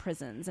who are in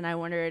prisons. And I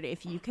wondered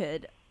if you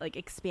could like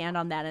expand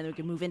on that, and we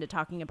could move into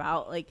talking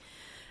about like,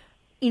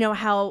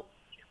 how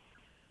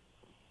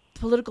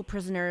political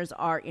prisoners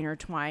are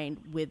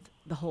intertwined with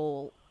the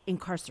whole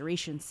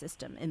incarceration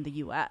system in the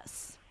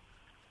U.S.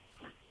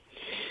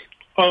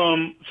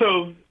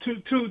 So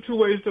two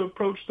ways to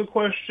approach the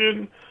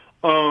question.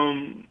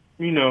 A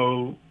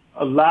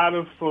lot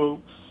of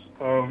folks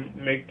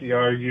make the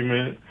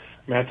argument.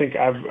 I think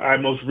I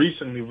most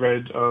recently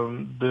read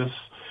this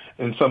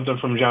in something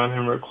from John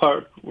Henrik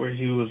Clarke, where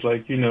he was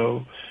like,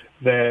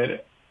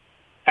 that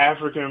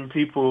African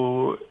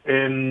people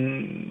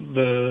throughout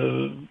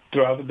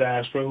the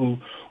diaspora who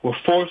were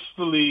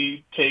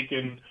forcefully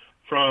taken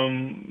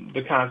from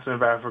the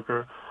continent of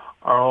Africa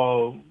are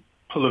all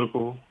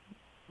political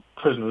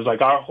prisoners.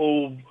 Like our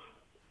whole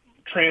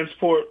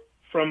transport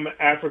from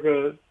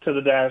Africa to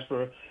the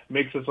diaspora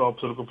makes us all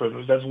political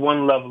prisoners. That's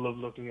one level of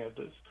looking at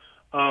this.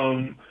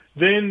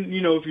 Then,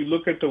 if you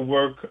look at the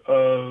work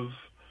of,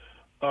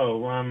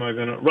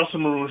 Russell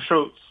Maroon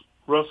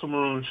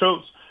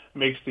Shoatz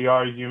makes the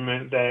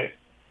argument that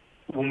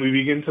when we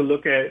begin to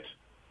look at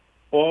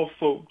all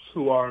folks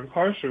who are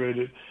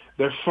incarcerated,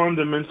 they're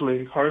fundamentally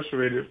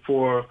incarcerated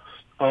for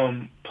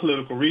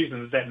political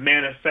reasons that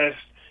manifest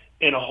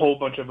in a whole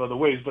bunch of other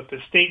ways. But the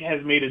state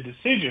has made a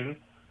decision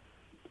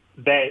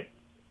that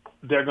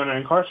they're going to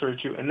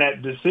incarcerate you, and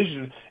that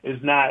decision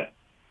is not,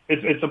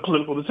 it's a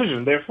political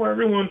decision. Therefore,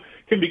 everyone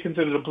can be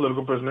considered a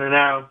political prisoner.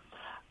 Now,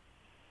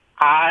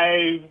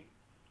 I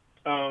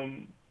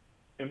am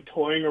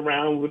toying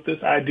around with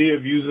this idea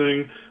of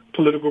using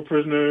political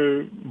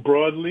prisoner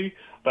broadly,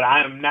 but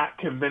I am not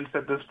convinced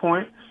at this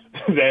point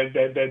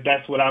that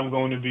that's what I'm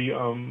going to be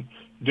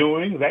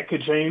doing. That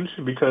could change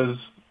because,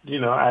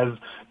 as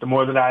the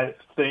more that I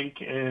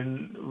think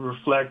and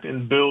reflect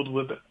and build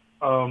with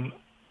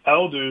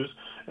elders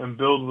and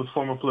build with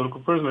former political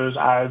prisoners,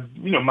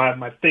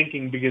 my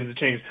thinking begins to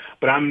change.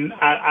 But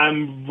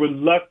I'm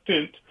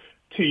reluctant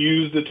to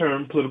use the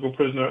term political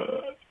prisoner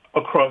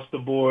across the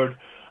board,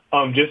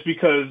 just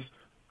because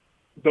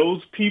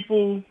those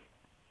people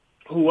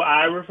who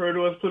I refer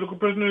to as political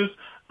prisoners,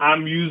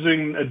 I'm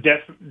using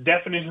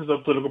definitions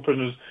of political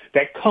prisoners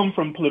that come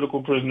from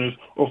political prisoners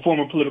or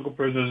former political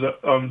prisoners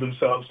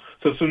themselves.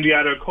 So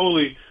Sundiata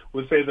Acoli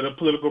would say that a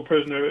political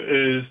prisoner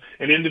is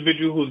an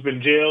individual who's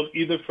been jailed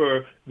either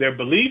for their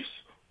beliefs,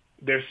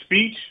 their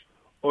speech,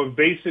 or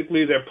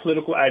basically their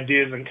political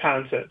ideas and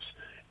concepts.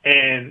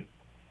 And,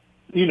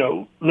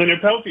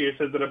 Leonard Peltier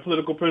says that a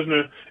political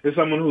prisoner is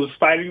someone who is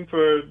fighting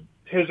for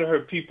his or her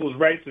people's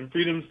rights and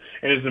freedoms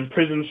and is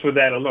imprisoned for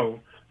that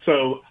alone.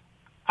 So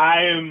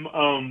I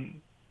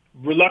am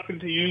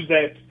reluctant to use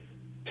that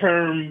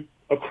term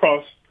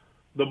across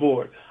the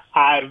board.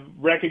 I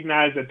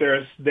recognize that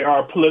there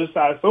are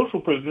politicized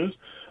social prisoners.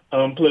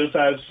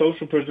 Politicized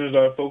social prisoners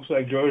are folks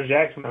like George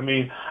Jackson. I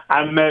mean,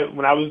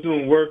 when I was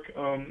doing work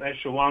at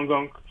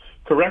Shawangunk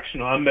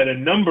Correctional, I met a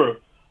number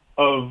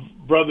of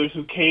brothers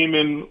who came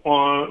in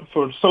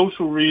for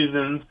social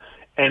reasons,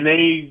 and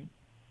they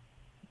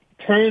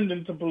turned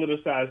into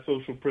politicized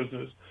social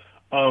prisoners.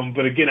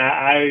 But again,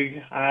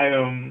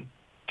 I'm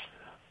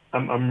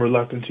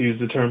reluctant to use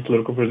the term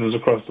political prisoners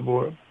across the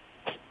board.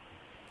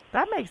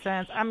 That makes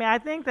sense. I mean, I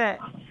think that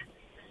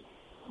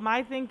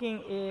my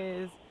thinking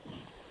is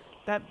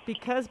that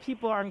because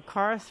people are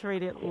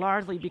incarcerated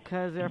largely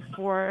because they're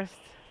forced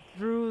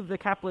through the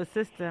capitalist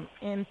system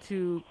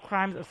into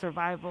crimes of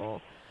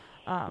survival,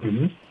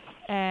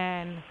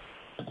 and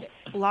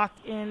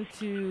locked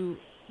into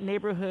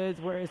neighborhoods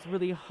where it's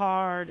really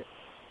hard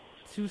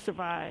to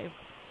survive,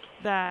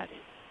 that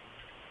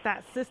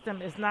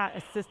system is not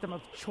a system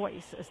of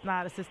choice. It's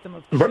not a system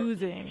of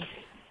choosing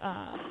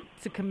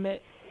to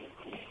commit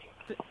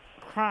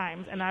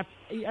crimes. And I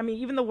mean,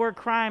 even the word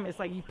crime is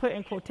like you put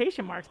in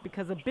quotation marks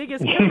because the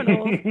biggest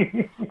criminals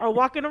are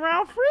walking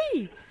around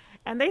free,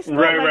 and they still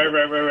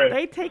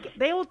right.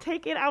 They will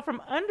take it out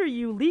from under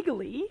you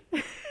legally.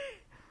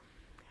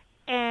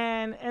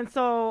 And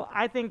so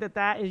I think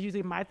that is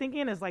usually my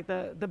thinking is like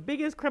the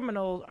biggest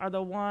criminals are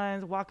the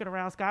ones walking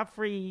around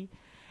scot-free,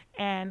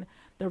 and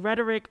the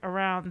rhetoric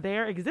around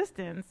their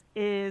existence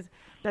is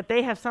that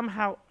they have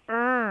somehow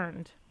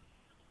earned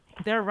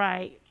their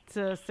right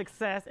to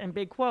success and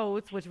big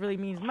quotes, which really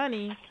means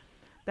money,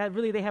 that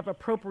really they have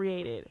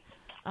appropriated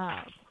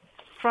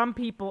from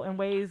people in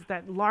ways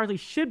that largely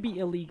should be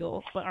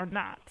illegal but are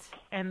not.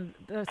 And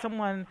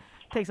someone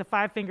takes a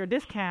 5-finger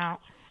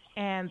discount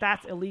and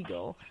that's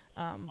illegal.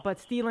 But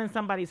stealing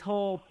somebody's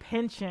whole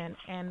pension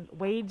and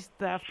wage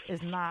theft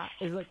is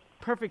like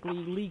perfectly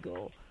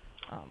legal.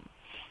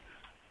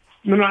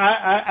 No,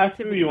 I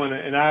feel you on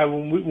it.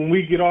 And when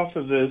we get off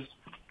of this,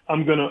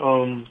 I'm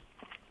gonna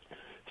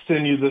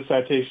send you the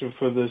citation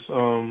for this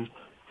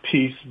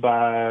piece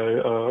by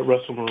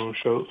Russell Marone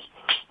Schultz,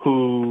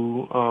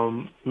 who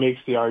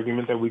makes the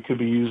argument that we could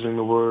be using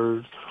the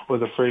word or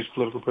the phrase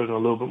political prisoner a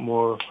little bit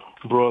more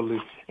broadly,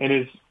 and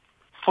it's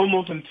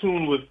almost in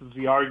tune with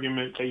the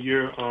argument that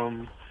you're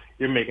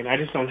making. I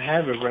just don't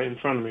have it right in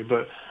front of me,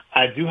 but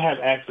I do have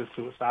access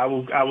to it, so I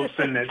will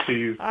send that to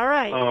you. All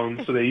right.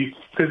 So that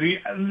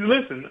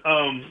listen,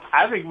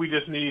 I think we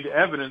just need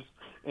evidence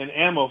and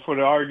ammo for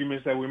the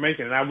arguments that we're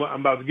making, and I'm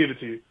about to give it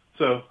to you.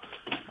 So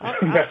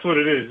that's what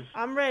it is.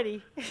 I'm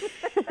ready.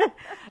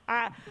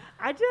 I'm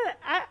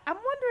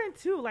wondering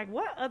too, like,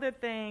 what other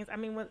things? I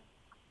mean,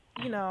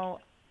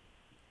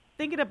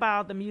 thinking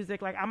about the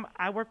music, like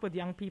I work with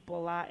young people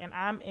a lot, and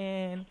I'm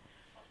in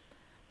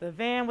the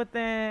van with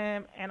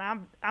them, and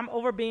I'm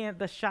over being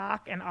the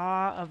shock and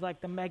awe of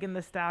like the Megan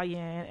Thee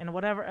Stallion and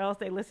whatever else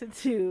they listen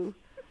to.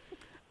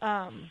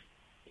 But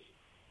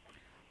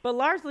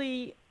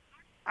largely,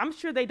 I'm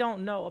sure they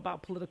don't know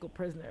about political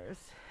prisoners.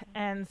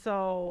 And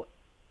so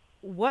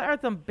what are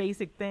some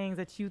basic things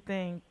that you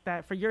think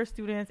that for your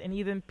students and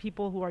even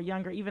people who are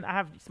younger, even I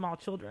have small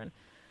children,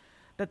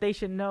 that they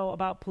should know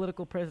about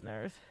political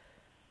prisoners?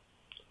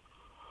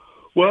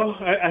 Well,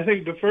 I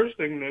think the first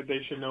thing that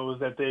they should know is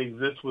that they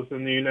exist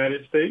within the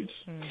United States.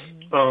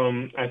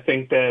 Mm-hmm. I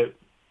think that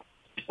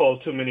all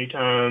too many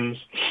times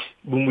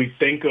when we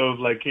think of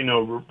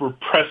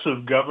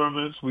repressive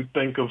governments, we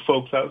think of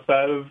folks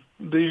outside of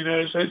the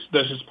United States.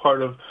 That's just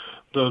part of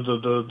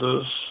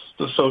the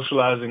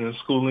socializing and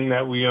schooling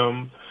that we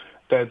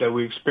that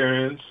we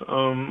experience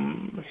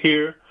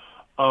here.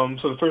 So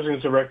the first thing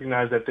is to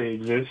recognize that they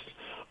exist.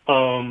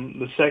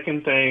 The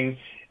second thing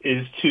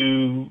is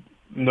to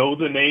know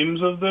the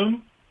names of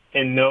them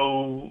and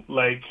know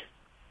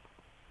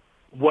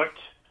what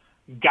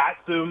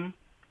got them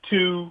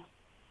to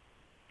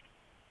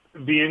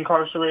be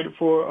incarcerated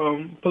for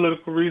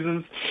political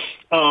reasons,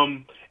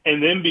 and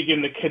then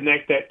begin to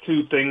connect that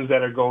to things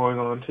that are going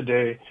on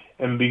today,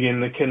 and begin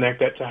to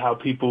connect that to how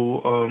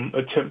people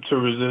attempt to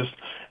resist.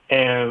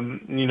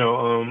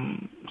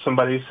 And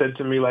somebody said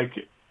to me,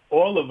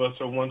 all of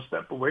us are one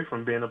step away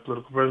from being a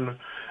political prisoner.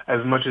 As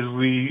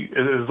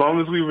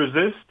long as we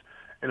resist,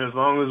 and as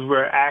long as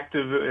we're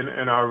active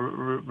in our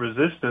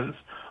resistance,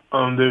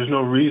 there's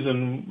no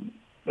reason.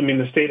 I mean,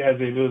 the state has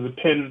the ability to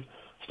pin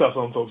stuff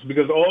on folks,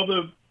 because all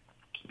the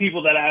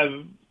people that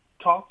I've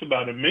talked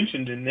about and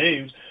mentioned in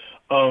names,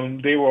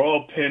 they were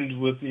all pinned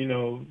with,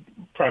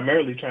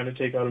 primarily trying to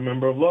take out a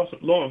member of law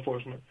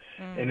enforcement.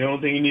 And the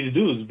only thing you need to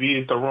do is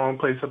be at the wrong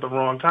place at the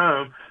wrong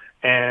time.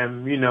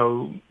 And,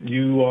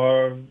 you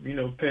are,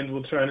 pinned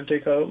with trying to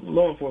take out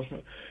law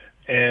enforcement.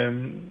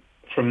 And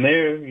from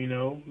there,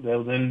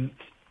 they'll then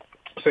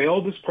say,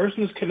 oh, this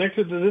person is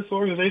connected to this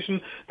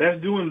organization that's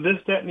doing this,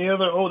 that, and the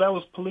other. Oh, that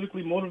was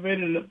politically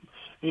motivated. And,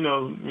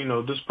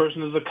 this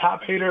person is a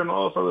cop hater and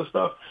all this other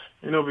stuff,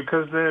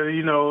 because they're,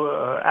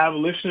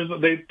 abolitionists.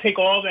 They take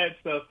all that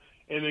stuff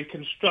and then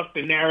construct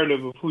a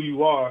narrative of who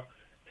you are.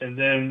 And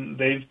then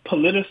they've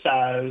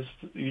politicized,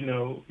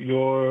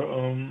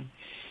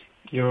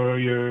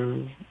 your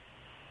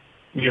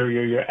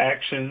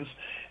actions,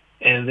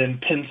 and then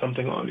pin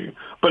something on you.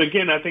 But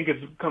again, I think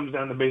it comes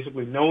down to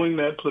basically knowing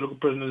that political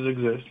prisoners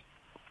exist,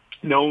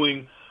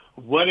 knowing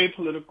what a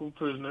political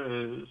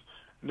prisoner is,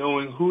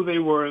 knowing who they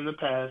were in the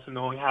past, and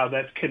knowing how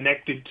that's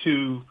connected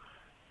to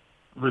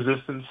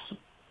resistance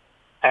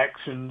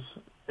actions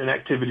and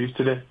activities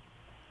today.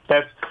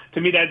 That's,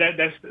 to me,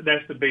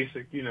 that's the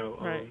basic,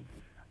 Right.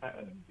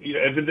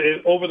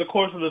 Over the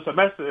course of the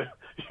semester,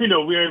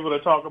 we're able to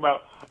talk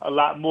about a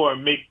lot more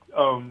and make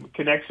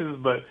connections.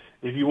 But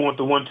if you want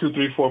the 1, 2,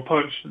 3, 4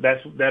 punch,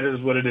 that is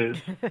what it is.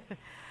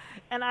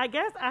 And I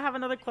guess I have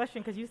another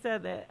question, because you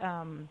said that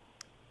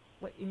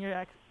in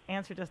your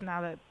answer just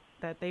now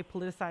that they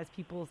politicize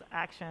people's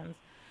actions.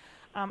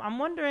 I'm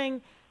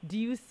wondering, do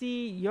you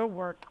see your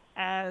work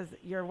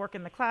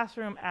in the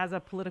classroom as a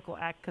political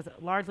act? Because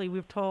largely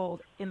we've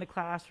told in the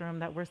classroom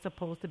that we're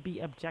supposed to be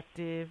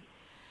objective.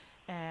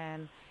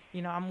 And,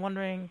 I'm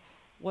wondering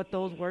what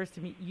those words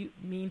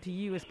mean to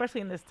you,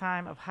 especially in this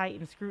time of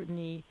heightened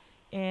scrutiny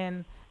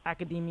in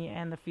academia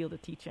and the field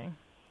of teaching.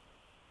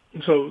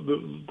 So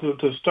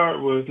to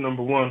start with,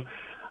 number one,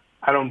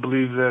 I don't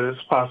believe that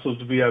it's possible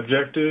to be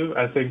objective.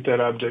 I think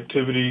that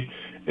objectivity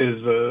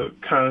is a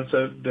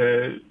concept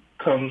that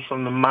comes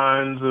from the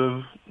minds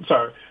of,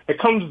 it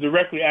comes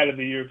directly out of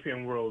the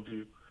European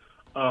worldview.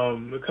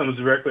 It comes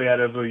directly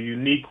out of a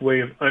unique way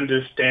of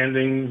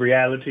understanding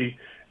reality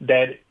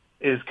that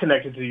is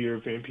connected to the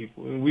European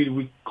people. And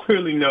we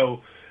clearly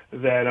know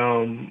that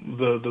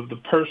the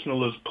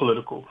personal is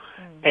political,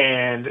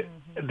 and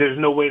there's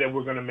no way that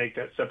we're going to make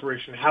that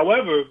separation.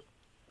 However,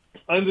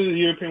 under the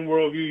European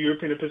worldview,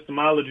 European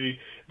epistemology,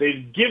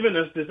 they've given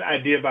us this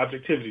idea of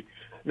objectivity.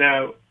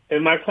 Now,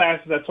 in my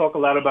classes, I talk a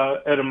lot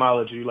about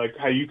etymology, like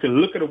how you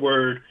can look at a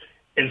word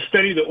and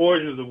study the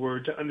origin of the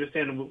word to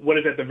understand what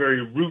is at the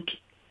very root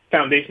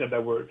foundation of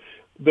that word.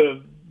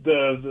 The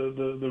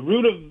the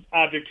root of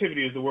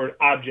objectivity is the word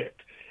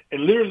object.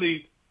 And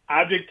literally,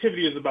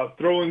 objectivity is about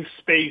throwing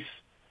space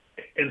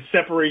and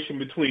separation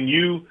between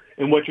you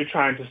and what you're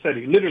trying to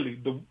study. Literally,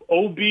 the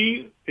OB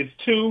is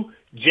to,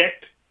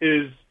 ject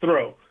is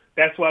throw.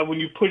 That's why when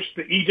you push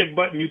the eject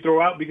button, you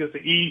throw out, because the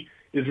E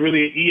is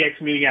really an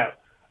EX, meaning out.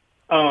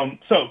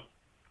 So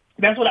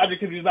that's what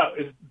objectivity is about,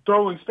 is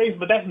throwing space.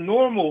 But that's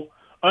normal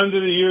under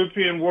the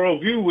European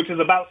worldview, which is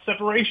about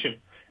separation.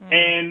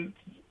 And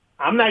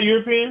I'm not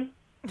European,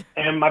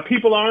 and my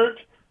people aren't,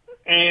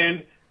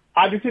 and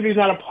objectivity is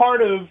not a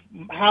part of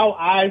how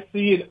I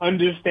see and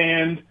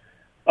understand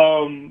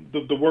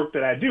the work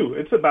that I do.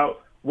 It's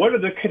about what are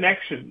the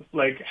connections,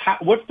 like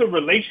what's the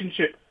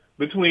relationship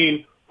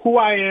between who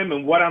I am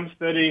and what I'm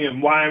studying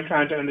and why I'm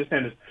trying to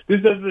understand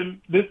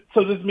this.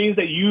 So this means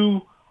that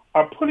you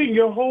are putting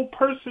your whole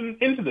person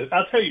into this.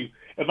 I'll tell you,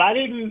 if I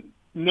didn't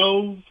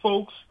know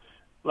folks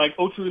like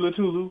Ochiri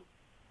Latulu,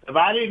 if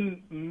I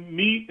didn't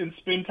meet and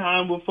spend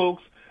time with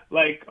folks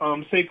like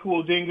Sekou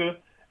Odinga,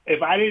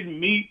 if I didn't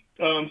meet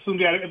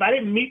Sundiata, if I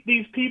didn't meet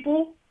these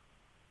people,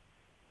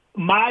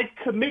 my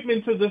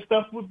commitment to this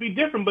stuff would be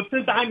different. But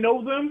since I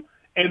know them,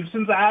 and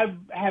since I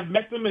have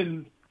met them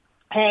and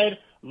had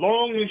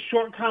long and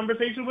short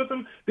conversations with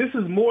them, this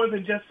is more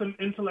than just some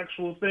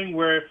intellectual thing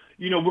where,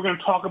 we're going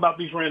to talk about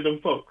these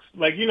random folks.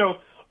 Like,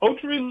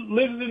 Ochiri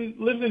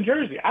lives in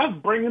Jersey. I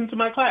bring him to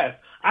my class.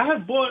 I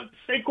have brought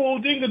Sekou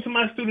Odinga to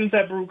my students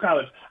at Baruch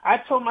College. I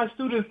tell my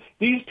students,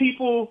 these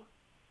people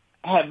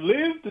have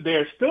lived,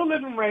 they're still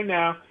living right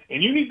now,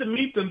 and you need to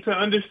meet them to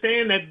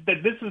understand that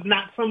this is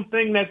not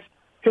something that's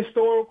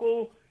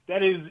historical,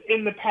 that is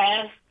in the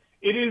past.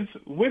 It is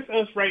with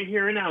us right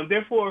here and now. And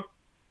therefore,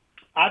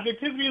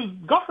 objectivity is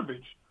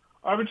garbage.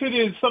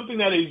 Objectivity is something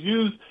that is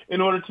used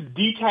in order to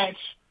detach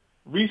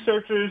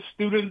researchers,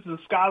 students, and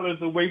scholars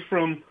away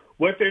from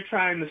what they're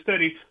trying to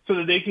study so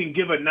that they can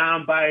give a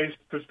non-biased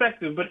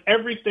perspective. But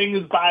everything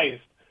is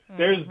biased.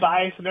 There's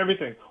bias in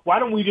everything. Why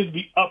don't we just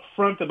be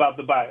upfront about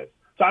the bias?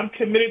 So I'm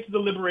committed to the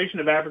liberation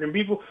of African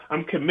people.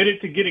 I'm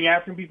committed to getting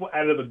African people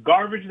out of the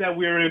garbage that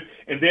we're in,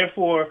 and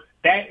therefore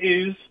that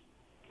is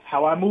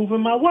how I move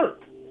in my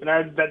work. And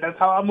that's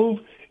how I move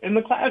in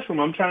the classroom.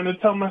 I'm trying to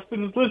tell my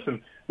students,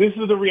 listen, this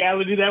is the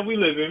reality that we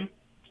live in.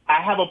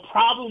 I have a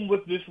problem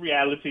with this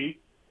reality.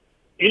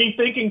 Any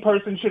thinking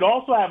person should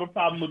also have a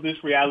problem with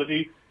this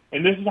reality,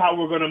 and this is how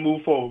we're going to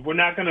move forward. We're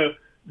not going to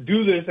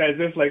do this as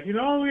if, like,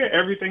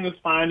 everything is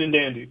fine and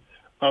dandy.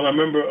 I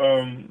remember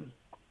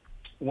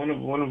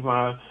one of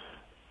my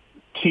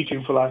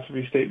teaching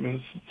philosophy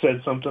statements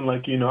said something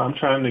like, I'm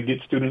trying to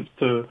get students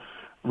to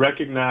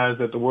recognize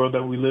that the world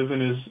that we live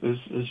in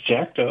is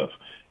jacked up,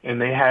 and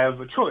they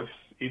have a choice.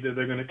 Either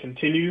they're going to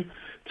continue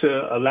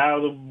to allow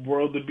the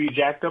world to be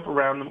jacked up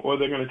around them, or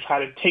they're going to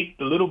try to take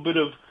the little bit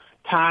of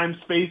time,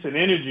 space, and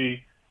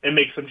energy and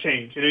make some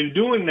change. And in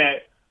doing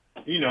that,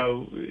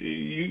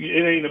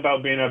 it ain't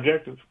about being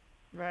objective.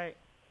 Right.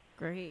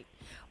 Great.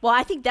 Well,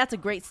 I think that's a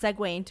great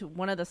segue into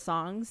one of the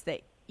songs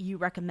that you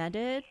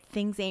recommended,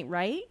 Things Ain't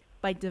Right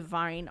by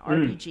Divine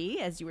RBG.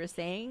 As you were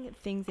saying,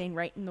 things ain't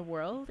right in the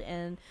world,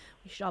 and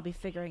we should all be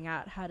figuring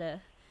out how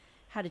to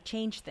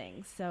change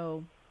things.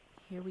 So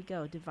here we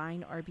go,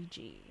 Divine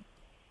RBG.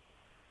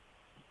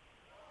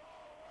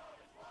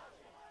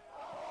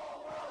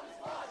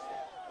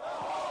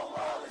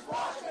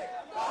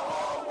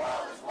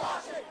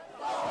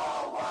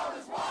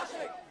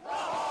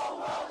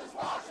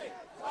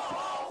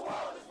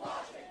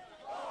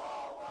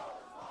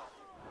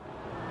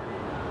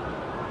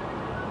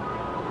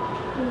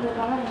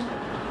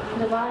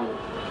 Divine,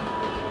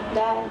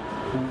 Dad,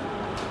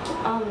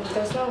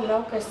 there's no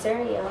milk or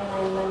cereal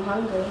and I'm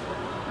hungry.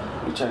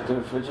 You checked the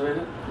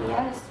refrigerator?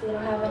 Yes, we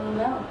don't have any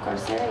milk or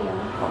cereal.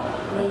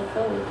 We need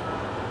food.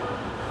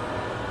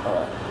 All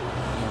right.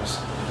 Give me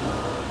some.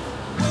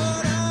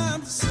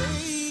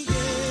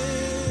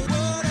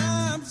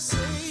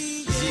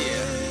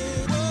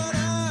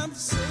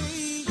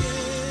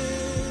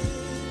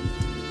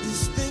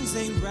 These things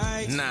ain't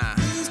right. Nah.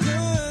 These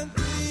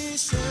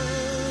conditions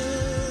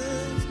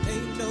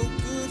ain't no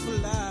good for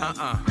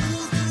life.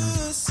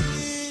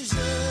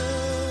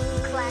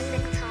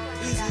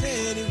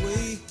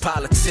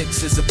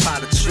 Politics is a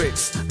pot of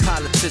tricks.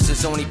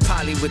 Politicians only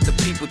poly with the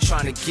people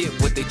trying to get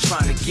what they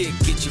trying to get.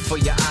 Get you for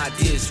your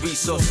ideas,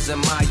 resources in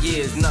my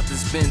years.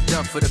 Nothing's been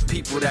done for the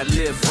people that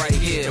live right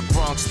here. The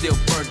Bronx still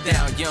burnt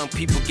down, young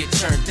people get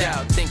turned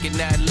out, thinking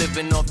that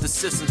living off the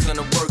system's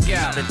gonna work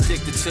out.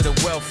 Addicted to the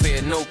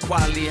welfare, no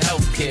quality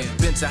health care.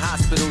 Been to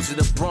hospitals in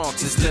the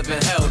Bronx, is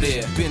living hell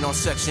there. Been on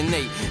Section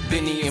 8,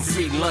 been eating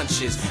free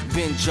lunches.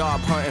 Been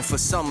job hunting for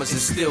summers and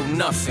still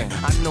nothing.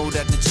 I know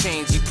that the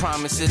change he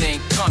promised, it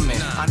ain't coming.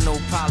 I know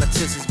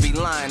politicians be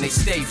lying, they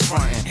stay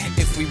frontin'.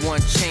 If we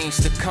want change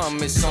to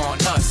come, it's on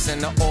us.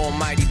 And the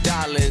almighty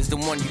dollar is the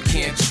one you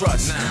can't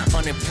trust.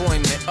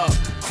 Unemployment up,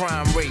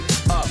 crime rate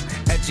up,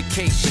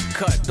 education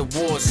cut, the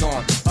war's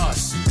on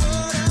us.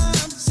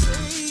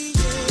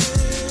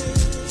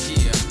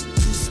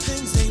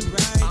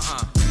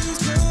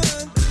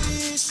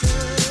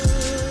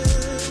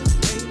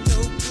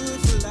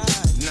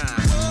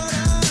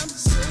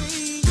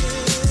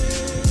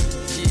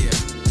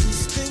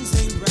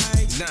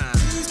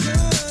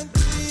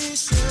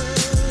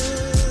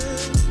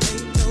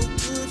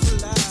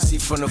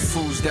 From the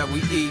foods that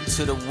we eat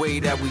to the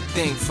way that we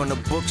think, from the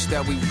books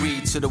that we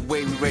read to the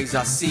way we raise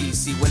our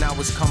seeds. See, when I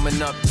was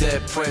coming up,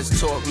 Dead Prez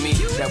taught me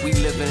that we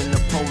living in a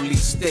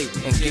police state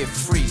and get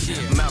free.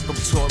 Malcolm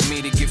taught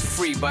me to get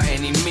free by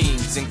any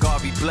means, and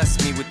Garvey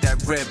blessed me with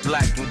that red,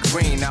 black, and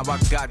green. Now I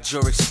got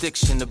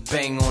jurisdiction to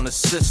bang on the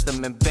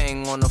system and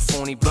bang on a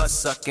phony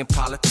blood-sucking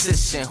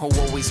politician who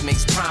always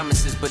makes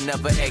promises but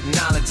never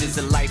acknowledges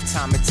the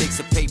lifetime it takes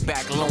to pay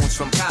back loans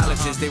from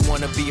colleges. They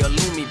wanna be a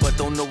Lumi but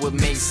don't know what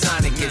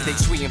Masonic is. They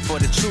tweeting for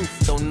the truth,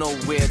 don't know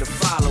where to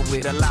follow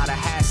it. A lot of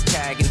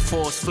hashtagging,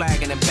 false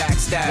flagging, and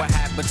backstab. What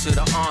happened to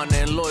the honor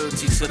and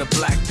loyalty to the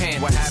Black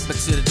Panthers? What happened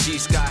to the G.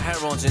 Scott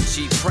Herons and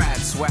G.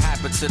 Pratts? What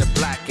happened to the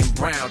black and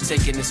brown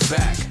taking this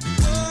back?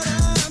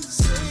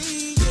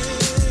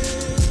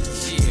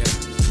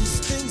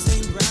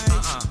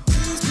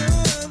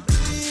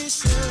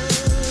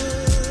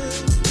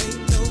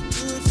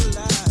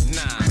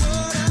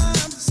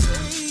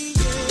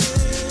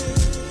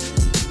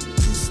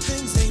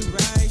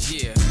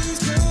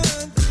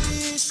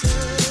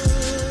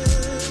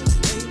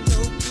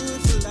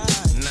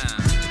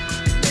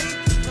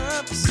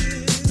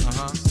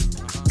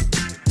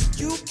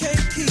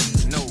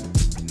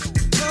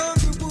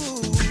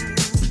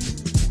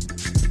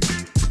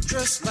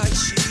 Just like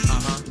she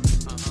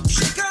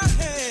shake our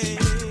hand,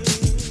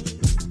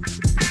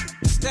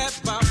 step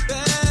our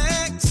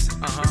backs.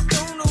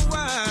 Don't know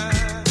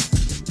why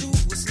do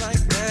us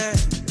like that.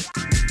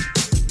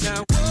 Now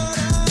what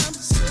I'm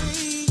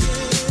saying,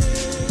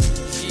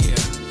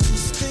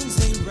 these things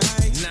ain't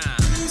right.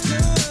 These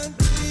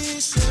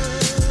conditions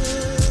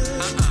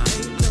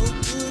ain't no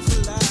good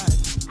for life.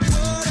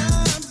 What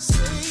I'm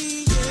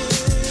saying,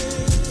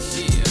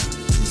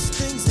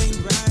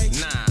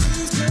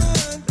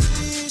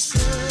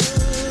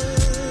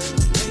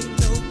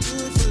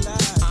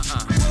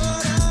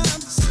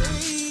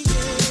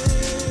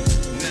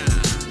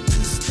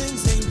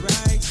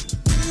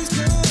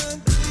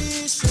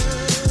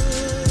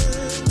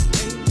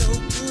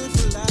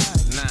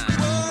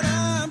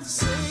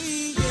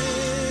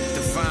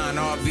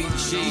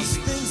 these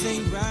things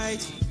ain't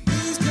right.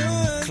 These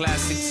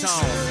classic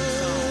tone.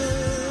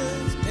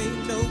 Ain't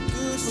no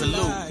good for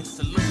life.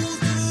 Salute.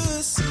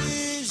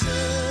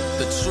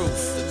 The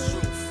truth.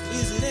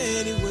 Is it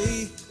anyway?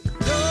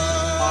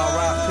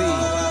 R.I.P.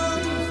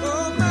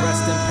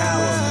 Rest in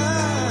power.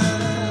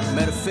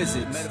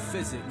 Metaphysics.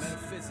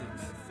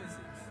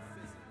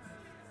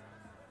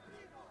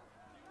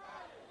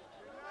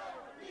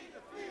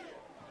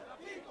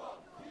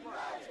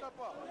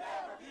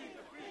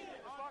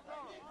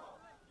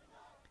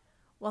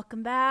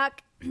 Welcome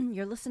back.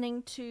 You're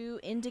listening to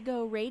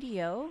Indigo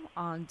Radio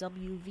on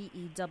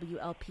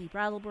WVEWLP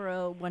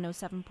Brattleboro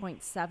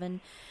 107.7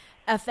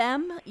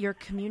 FM, your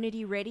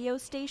community radio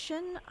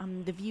station.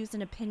 The views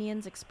and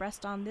opinions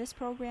expressed on this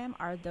program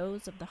are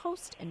those of the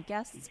host and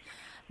guests,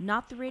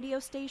 not the radio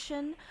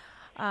station.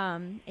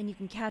 And you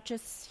can catch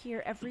us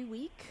here every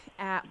week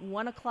at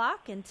 1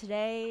 o'clock. And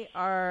today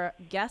our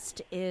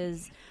guest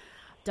is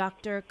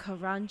Dr.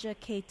 Karanja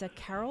Keita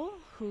Carroll,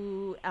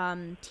 who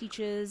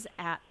teaches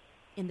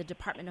in the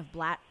Department of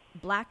Black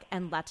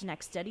and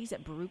Latinx Studies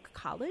at Baruch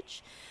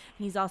College.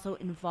 And he's also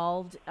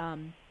involved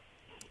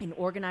in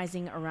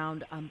organizing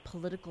around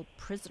political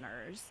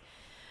prisoners.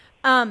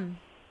 Something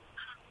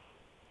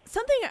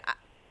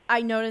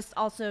I noticed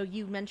also,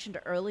 you mentioned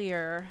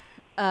earlier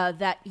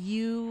that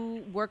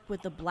you work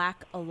with the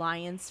Black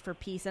Alliance for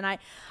Peace. And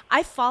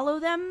I follow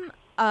them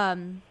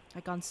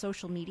like on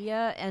social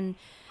media, and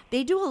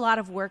they do a lot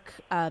of work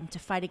to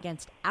fight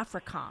against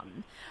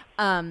AFRICOM.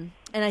 And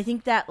I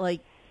think that,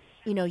 like,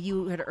 you know,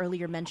 you had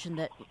earlier mentioned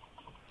that,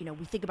 you know,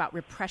 we think about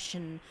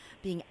repression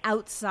being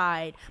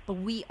outside, but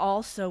we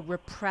also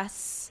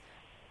repress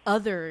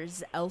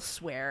others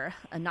elsewhere,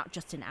 not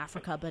just in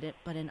Africa, but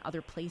in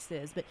other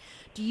places. But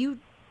do you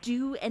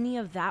do any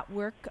of that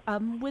work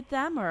with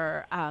them,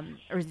 or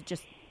is it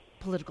just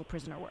political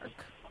prisoner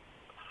work?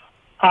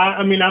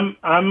 I mean, I'm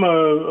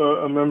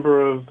a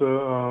member of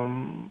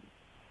the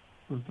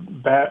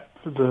BAP,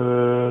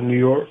 the New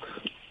York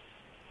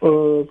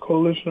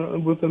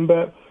coalition within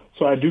BAP.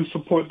 So I do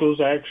support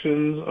those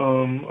actions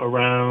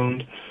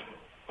around,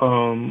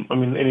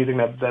 anything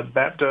that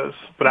BAP does.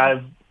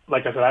 But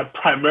like I said, I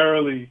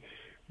primarily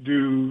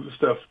do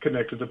stuff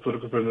connected to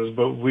political prisoners.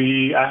 But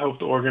I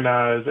helped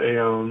organize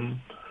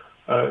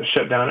a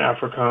Shut Down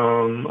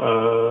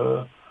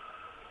AFRICOM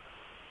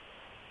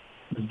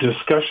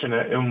discussion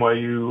at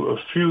NYU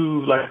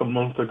a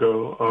month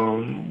ago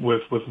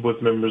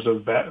with members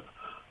of BAP.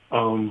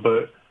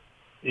 But,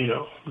 you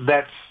know,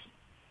 that's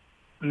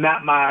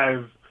not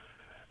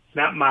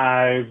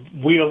my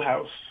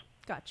wheelhouse.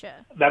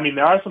 Gotcha. I mean,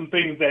 there are some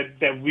things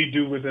that we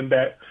do within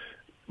that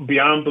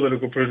beyond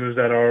political prisoners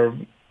that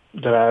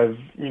I've,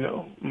 you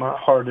know, my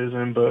heart is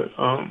in, but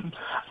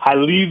I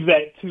leave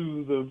that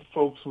to the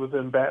folks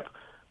within BAP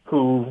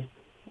who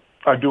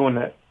are doing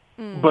that.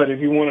 But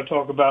if you want to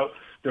talk about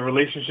the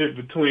relationship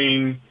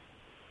between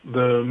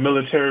the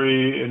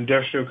military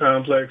industrial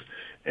complex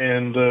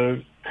and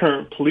the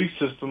current police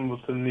system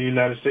within the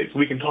United States.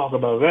 We can talk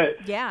about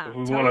that. Yeah. If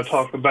we want to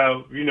talk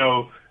about,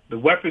 the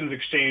weapons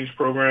exchange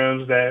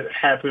programs that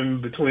happen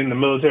between the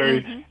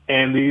military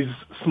and these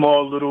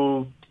small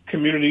little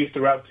communities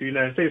throughout the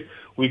United States,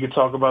 we could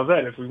talk about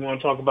that. If we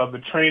want to talk about the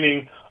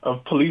training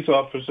of police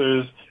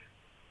officers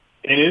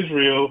in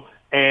Israel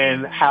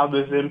and how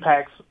this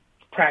impacts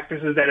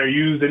practices that are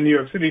used in New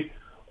York City,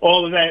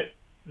 all of that,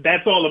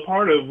 that's all a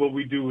part of what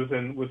we do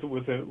within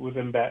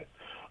BAT.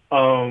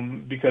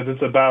 Because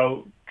it's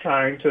about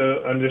trying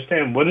to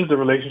understand what is the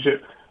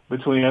relationship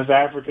between us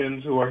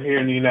Africans who are here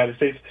in the United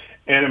States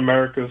and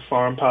America's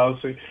foreign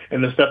policy,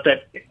 and the stuff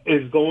that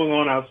is going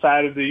on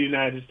outside of the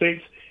United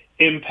States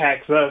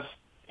impacts us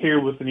here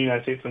within the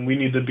United States, and we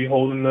need to be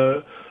holding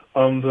the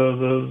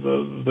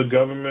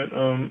government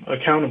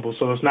accountable.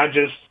 So it's not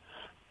just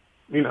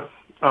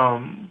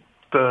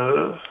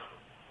the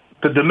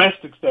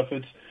domestic stuff;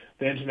 it's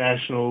the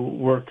international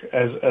work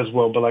as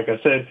well. But like I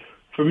said,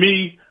 for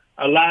me,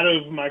 a lot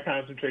of my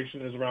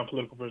concentration is around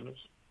political prisoners.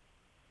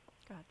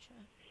 Gotcha.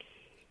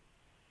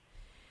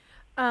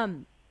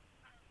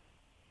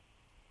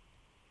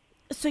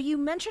 So you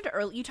mentioned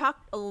you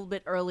talked a little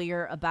bit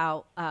earlier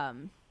about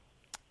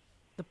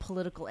the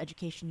political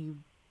education you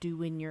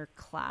do in your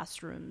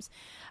classrooms.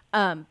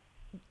 Do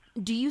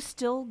you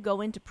still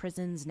go into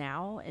prisons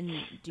now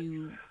and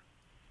do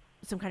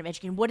some kind of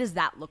education? What does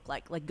that look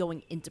like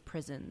going into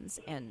prisons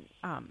and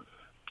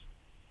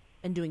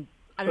doing,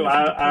 I don't know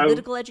if it's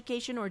political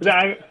education or just...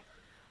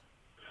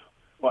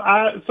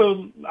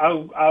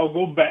 I'll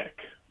go back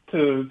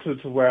to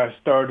where I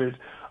started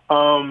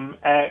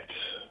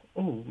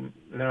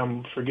now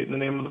I'm forgetting the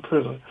name of the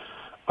prison.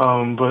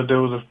 But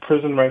there was a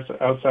prison right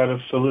outside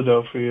of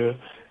Philadelphia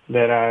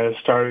that I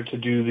started to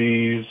do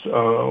these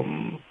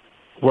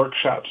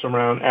workshops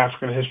around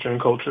African history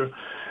and culture.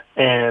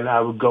 And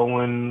I would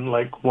go in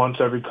once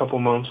every couple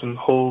months and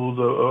hold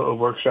a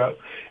workshop.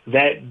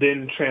 That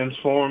then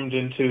transformed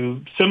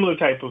into similar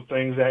type of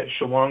things at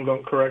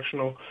Shawangunk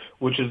Correctional,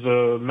 which is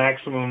a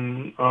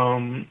maximum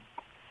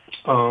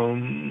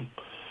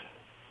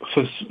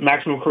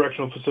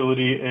correctional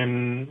facility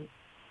in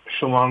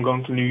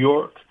Shawangunk, New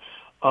York.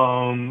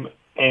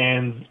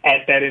 And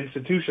at that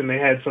institution, they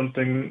had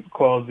something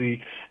called the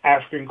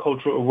African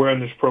Cultural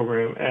Awareness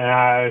Program, and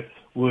I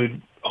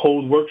would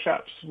hold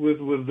workshops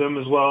with them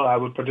as well. I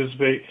would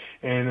participate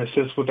and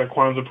assist with their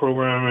Kwanzaa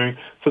programming.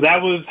 So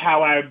that was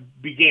how I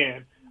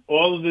began.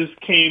 All of this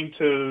came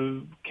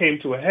to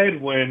a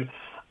head when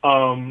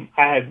I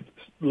had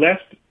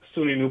left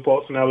SUNY New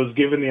Paltz, and I was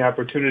given the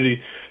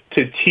opportunity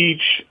to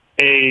teach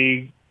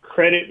a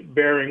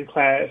credit-bearing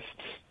class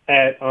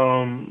at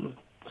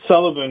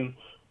Sullivan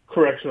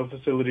Correctional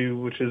Facility,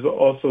 which is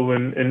also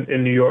in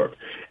New York.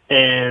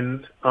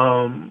 And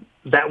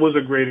that was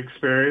a great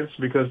experience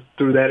because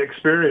through that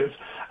experience,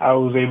 I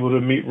was able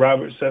to meet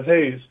Robert Seth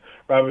Hayes.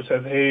 Robert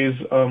Seth Hayes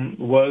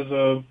was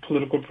a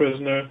political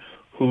prisoner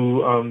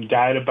who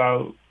died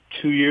about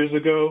 2 years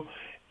ago.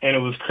 And it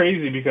was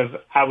crazy because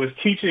I was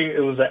teaching,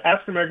 it was an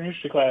African American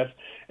history class,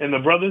 and the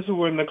brothers who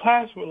were in the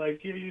class were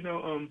like,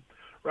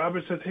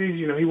 Robert Seth Hayes,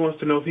 he wants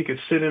to know if he could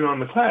sit in on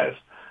the class.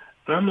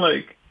 And I'm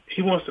like,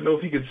 he wants to know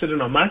if he could sit in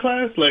on my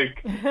class?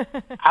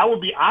 I would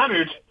be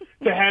honored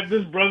to have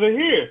this brother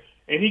here.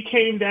 And he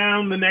came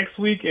down the next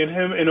week, and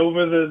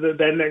over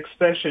that next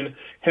session,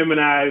 him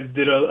and I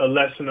did a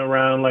lesson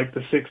around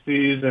the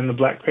 60s and the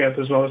Black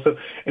Panthers and all that stuff.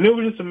 And it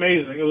was just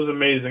amazing. It was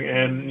amazing.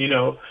 And,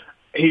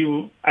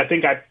 I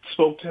think I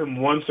spoke to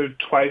him once or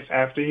twice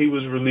after he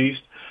was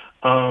released.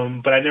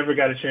 But I never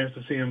got a chance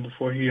to see him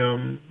before he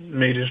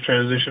made his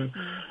transition.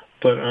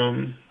 But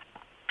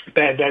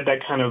that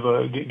kind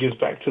of gets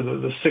back to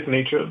the sick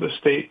nature of the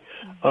state.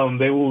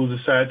 They will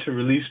decide to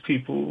release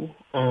people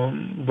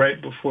right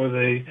before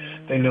they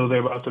know they're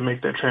about to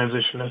make that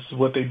transition. That's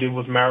what they did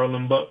with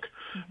Marilyn Buck.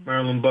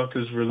 Marilyn Buck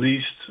is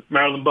released.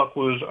 Marilyn Buck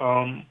was...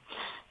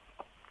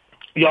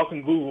 y'all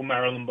can Google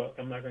Marilyn Buck.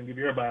 I'm not going to give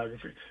you her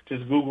biography.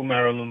 Just Google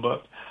Marilyn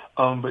Buck.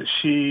 But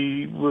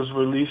she was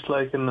released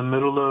in the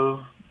middle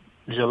of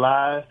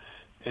July,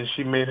 and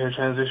she made her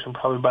transition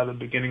probably by the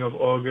beginning of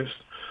August,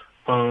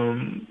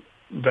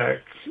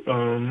 back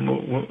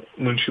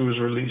when she was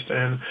released.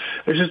 And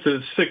it's just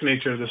the sick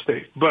nature of the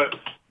state. But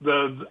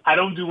I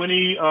don't do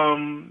any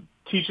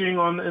teaching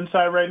on the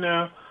inside right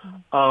now,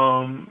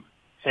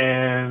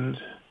 and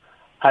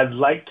I'd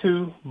like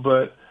to,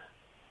 but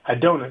I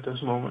don't at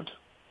this moment.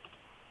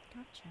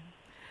 Gotcha.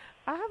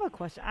 I have a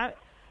question.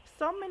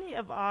 So many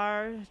of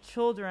our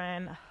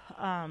children,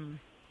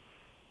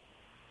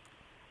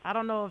 I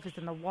don't know if it's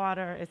in the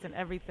water, it's in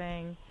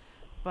everything,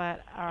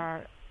 but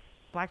our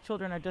Black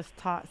children are just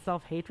taught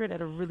self-hatred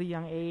at a really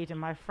young age. And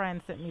my friend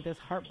sent me this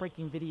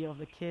heartbreaking video of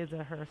the kids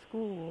at her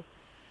school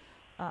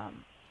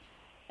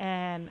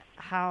and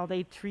how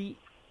they treat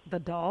the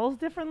dolls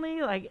differently.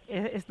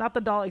 It's not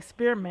the doll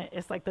experiment.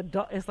 It's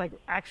it's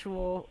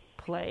actual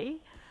play.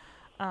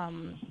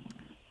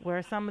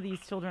 Where some of these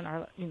children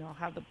are,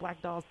 have the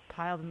black dolls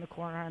piled in the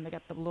corner and they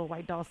got the little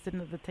white dolls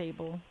sitting at the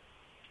table.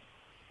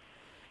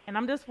 And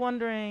I'm just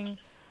wondering,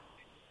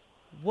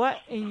 what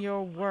in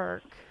your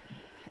work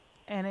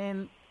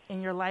and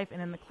in your life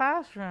and in the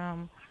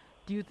classroom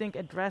do you think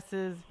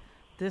addresses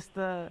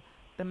the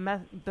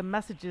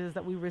messages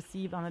that we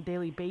receive on a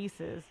daily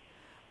basis,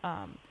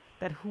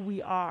 that who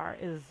we are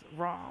is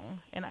wrong?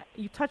 And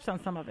you touched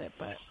on some of it,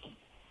 but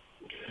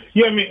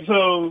yeah, I mean,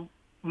 so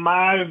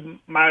my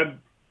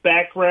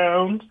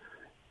background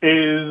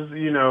is,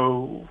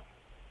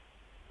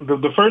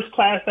 the first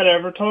class that I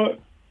ever taught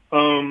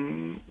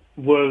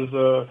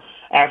was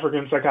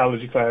African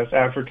psychology class,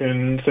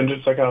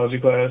 African-centered psychology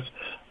class,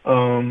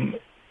 and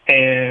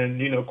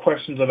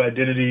questions of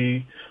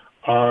identity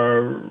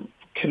are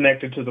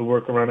connected to the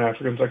work around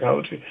African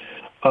psychology.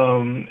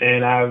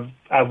 And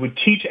I would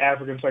teach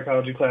African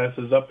psychology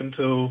classes up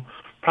until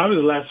probably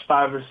the last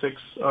 5 or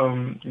 6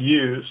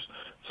 years.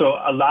 So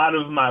a lot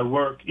of my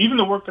work, even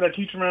the work that I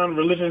teach around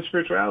religion and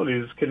spirituality,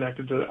 is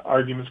connected to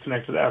arguments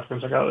connected to African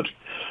psychology.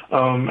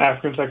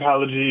 African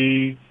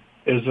psychology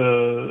is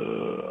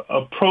a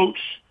approach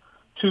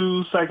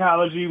to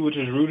psychology which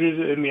is rooted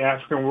in the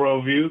African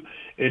worldview.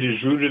 It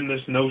is rooted in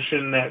this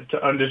notion that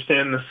to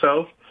understand the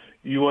self,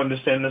 you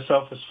understand the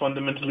self as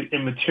fundamentally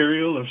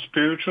immaterial or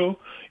spiritual.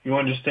 You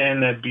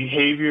understand that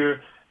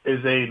behavior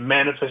is a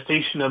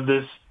manifestation of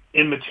this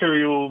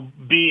immaterial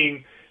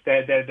being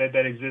that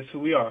exists who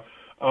we are.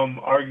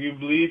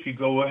 Arguably, if you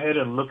go ahead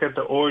and look at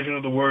the origin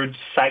of the word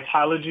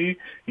psychology,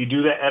 you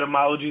do that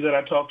etymology that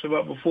I talked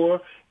about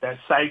before, that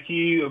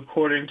psyche,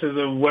 according to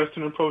the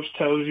Western approach,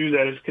 tells you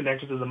that it's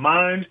connected to the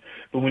mind.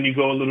 But when you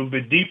go a little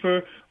bit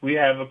deeper, we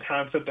have a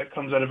concept that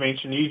comes out of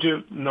ancient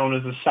Egypt known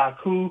as the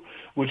saku,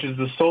 which is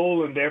the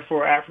soul, and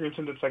therefore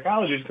African-centered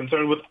psychology is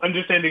concerned with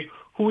understanding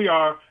who we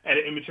are at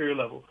an immaterial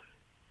level.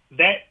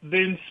 That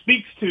then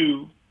speaks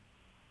to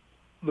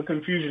the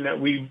confusion that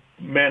we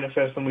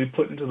manifest and we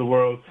put into the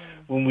world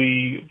when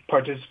we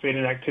participate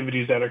in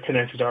activities that are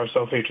connected to our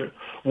self-hatred.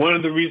 One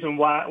of the reasons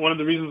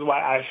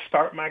why I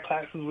start my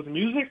classes with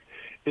music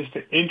is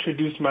to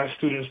introduce my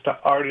students to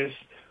artists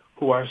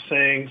who are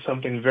saying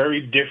something very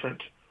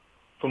different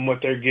from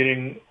what they're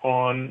getting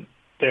on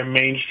their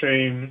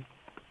mainstream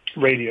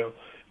radio.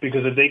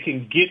 Because if they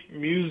can get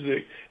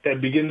music that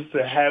begins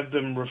to have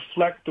them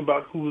reflect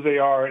about who they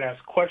are and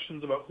ask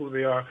questions about who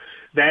they are,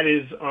 that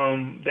is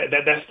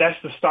that's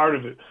the start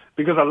of it.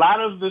 Because a lot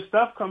of the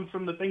stuff comes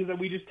from the things that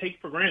we just take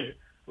for granted.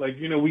 Like,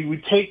 we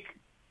take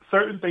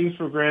certain things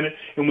for granted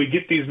and we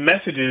get these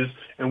messages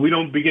and we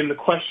don't begin to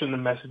question the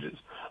messages.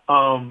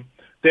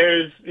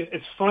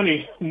 It's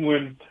funny,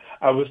 when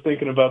I was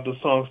thinking about the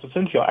songs to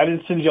send y'all, I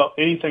didn't send y'all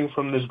anything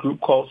from this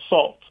group called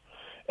SAULT,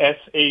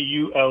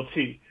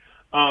 SAULT.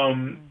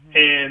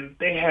 And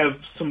they have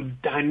some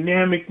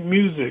dynamic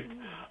music.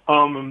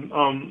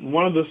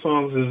 One of the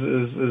songs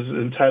is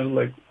entitled,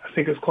 I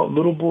think it's called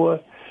Little Boy.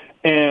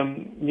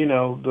 And,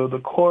 the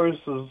chorus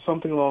is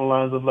something along the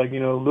lines of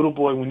little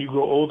boy, when you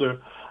grow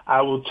older,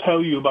 I will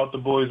tell you about the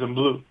boys in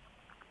blue.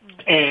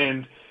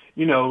 And,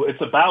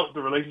 it's about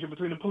the relationship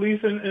between the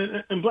police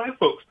and black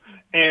folks.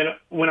 And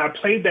when I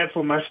played that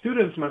for my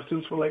students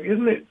were like,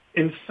 isn't it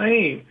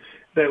insane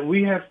that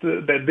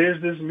that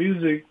there's this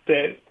music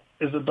that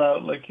is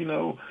about,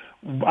 I'm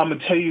going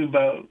to tell you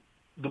about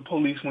the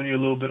police when you're a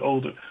little bit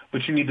older,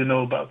 but you need to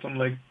know about them.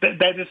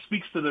 That just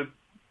speaks to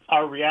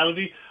our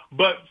reality.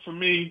 But for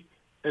me,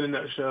 in a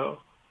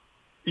nutshell,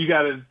 you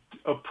got to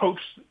approach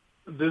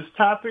this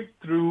topic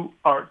through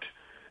art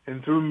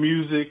and through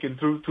music and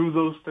through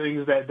those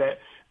things that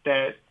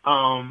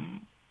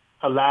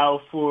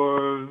allow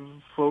for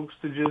folks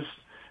to just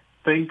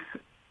think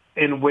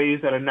in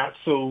ways that are not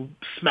so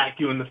smack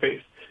you in the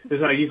face. It's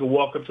not like you can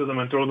walk up to them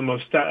and throw them a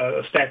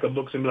stack of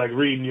books and be like,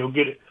 read and you'll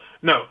get it.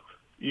 No,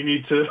 you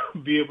need to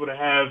be able to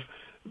have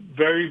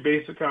very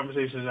basic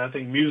conversations. And I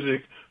think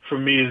music, for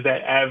me, is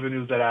that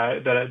avenue that I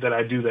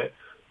do that.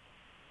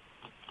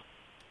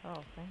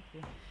 Oh, thank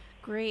you.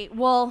 Great.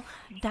 Well,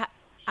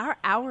 our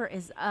hour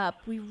is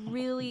up. We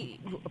really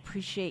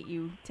appreciate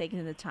you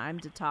taking the time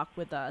to talk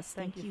with us.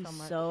 Thank you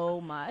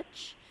so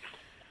much.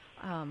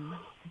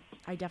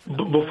 I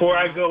definitely. Before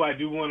I go, I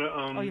do want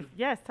to.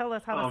 Yes, tell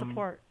us how to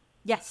support.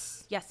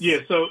 Yes.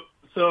 Yeah. So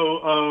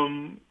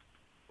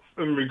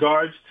in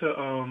regards to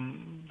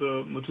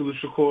the Mutulu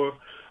Shakur,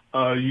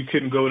 you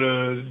can go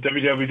to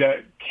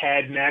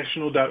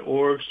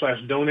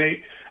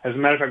www.cadnational.org/donate. As a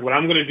matter of fact, what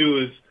I'm going to do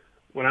is,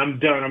 when I'm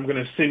done, I'm going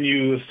to send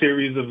you a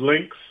series of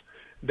links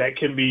that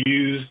can be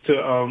used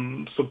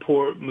to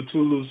support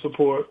Mutulu,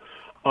 support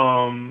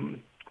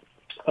Sundiata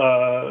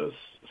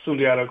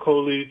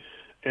Acoli,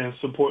 and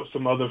support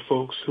some other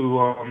folks who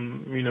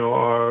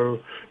are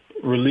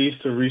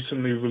released or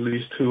recently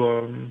released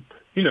who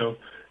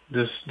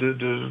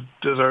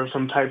deserve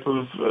some type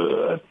of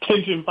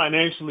attention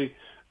financially.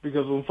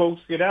 Because when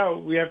folks get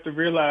out, we have to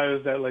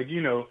realize that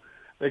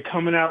they're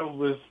coming out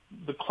with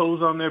the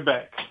clothes on their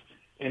back.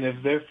 And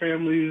if their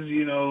families,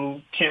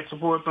 can't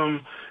support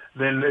them,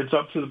 then it's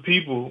up to the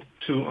people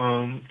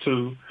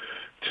to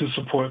to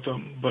support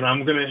them. But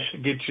I'm going to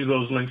get you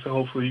those links, and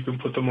hopefully you can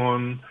put them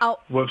on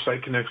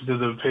website connected to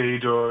the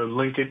page or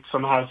link it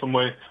somehow, some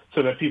way,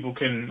 so that people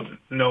can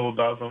know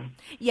about them.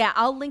 Yeah,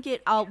 I'll link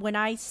it. When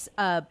I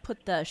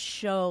put this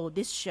show,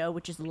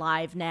 which is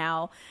live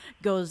now,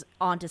 goes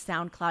onto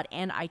SoundCloud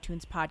and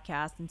iTunes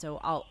podcast, and so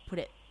I'll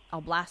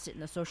blast it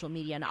in the social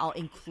media, and I'll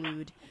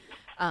include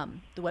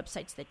the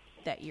websites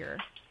that you're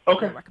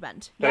going to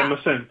recommend. That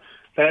makes sense.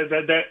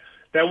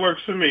 That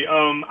works for me.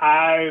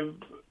 I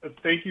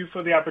thank you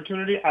for the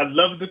opportunity. I'd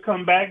love to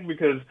come back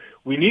because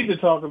we need to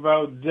talk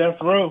about death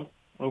row.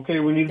 Okay,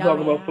 we need to talk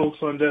about folks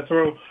on death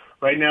row.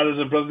 Right now, there's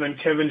a brother named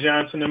Kevin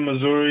Johnson in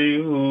Missouri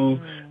who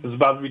is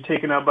about to be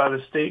taken out by the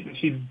state, and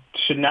he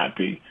should not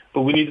be.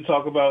 But we need to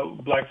talk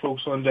about black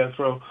folks on death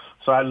row.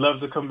 So I'd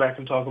love to come back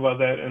and talk about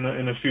that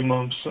in a few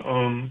months.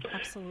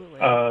 Absolutely.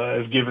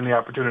 If given the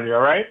opportunity.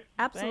 All right?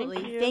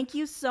 Absolutely. Thank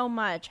you so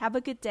much. Have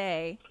a good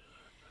day.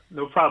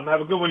 No problem.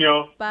 Have a good one,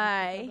 y'all.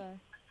 Bye.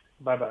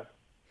 Bye-bye.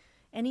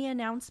 Any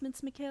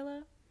announcements,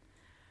 Michaela?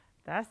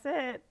 That's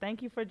it.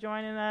 Thank you for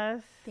joining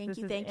us. Thank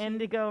you.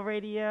 Indigo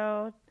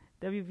Radio,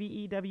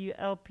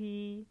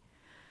 WVEWLP,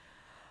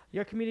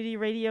 your community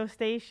radio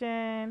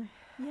station.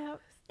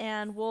 Yep.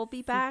 And we'll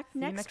be back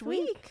next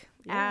week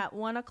at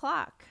 1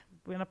 o'clock.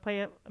 We're going to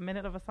play a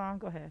minute of a song.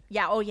 Go ahead.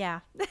 Yeah. Oh, yeah.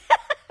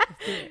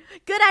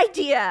 Good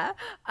idea.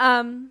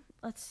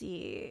 Let's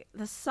see.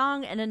 The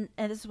song, and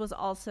this was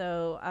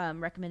also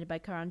recommended by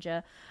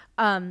Karanja.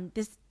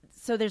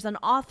 So there's an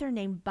author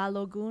named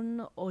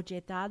Balogun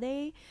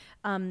Ojetade.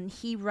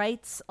 He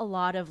writes a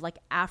lot of like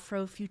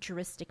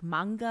Afro-futuristic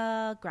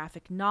manga,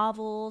 graphic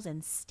novels,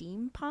 and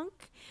steampunk.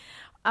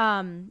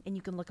 And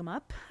you can look him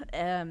up.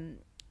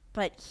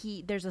 But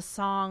there's a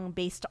song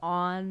based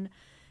on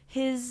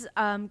his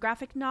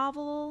graphic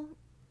novel,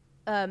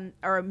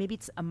 or maybe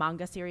it's a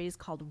manga series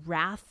called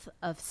Wrath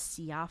of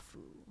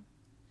Siafu.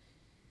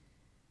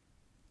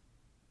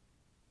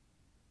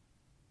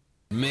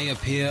 May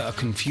appear a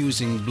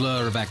confusing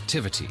blur of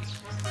activity,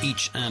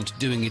 each ant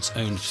doing its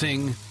own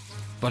thing,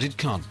 but it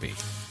can't be.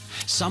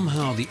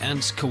 Somehow the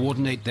ants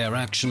coordinate their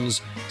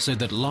actions so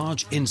that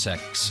large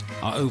insects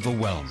are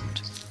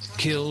overwhelmed,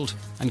 killed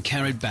and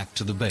carried back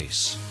to the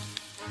base.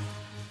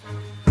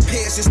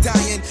 Peers is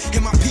dying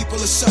and my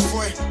people are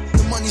suffering.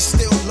 The money's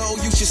still low,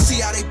 you should see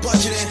how they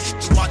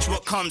budgeting. Watch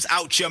what comes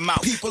out your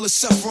mouth. People are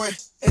suffering.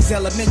 It's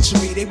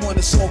elementary, they want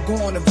us all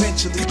gone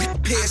eventually.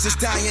 Peers is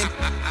dying,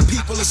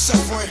 people are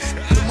suffering.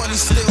 The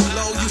money's still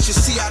low, you should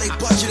see how they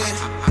budgeting.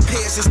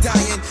 Peers is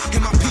dying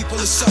and my people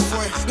are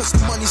suffering. Cause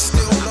the money's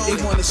still low,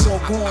 they want us all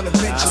gone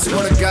eventually.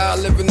 I swear to God,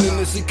 living in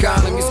this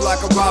economy's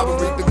like a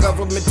robbery. The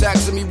government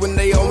taxing me when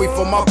they owe me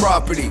for my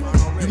property.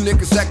 You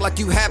niggas act like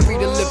you happy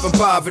to live in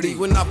poverty.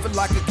 When I feel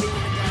like a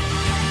king.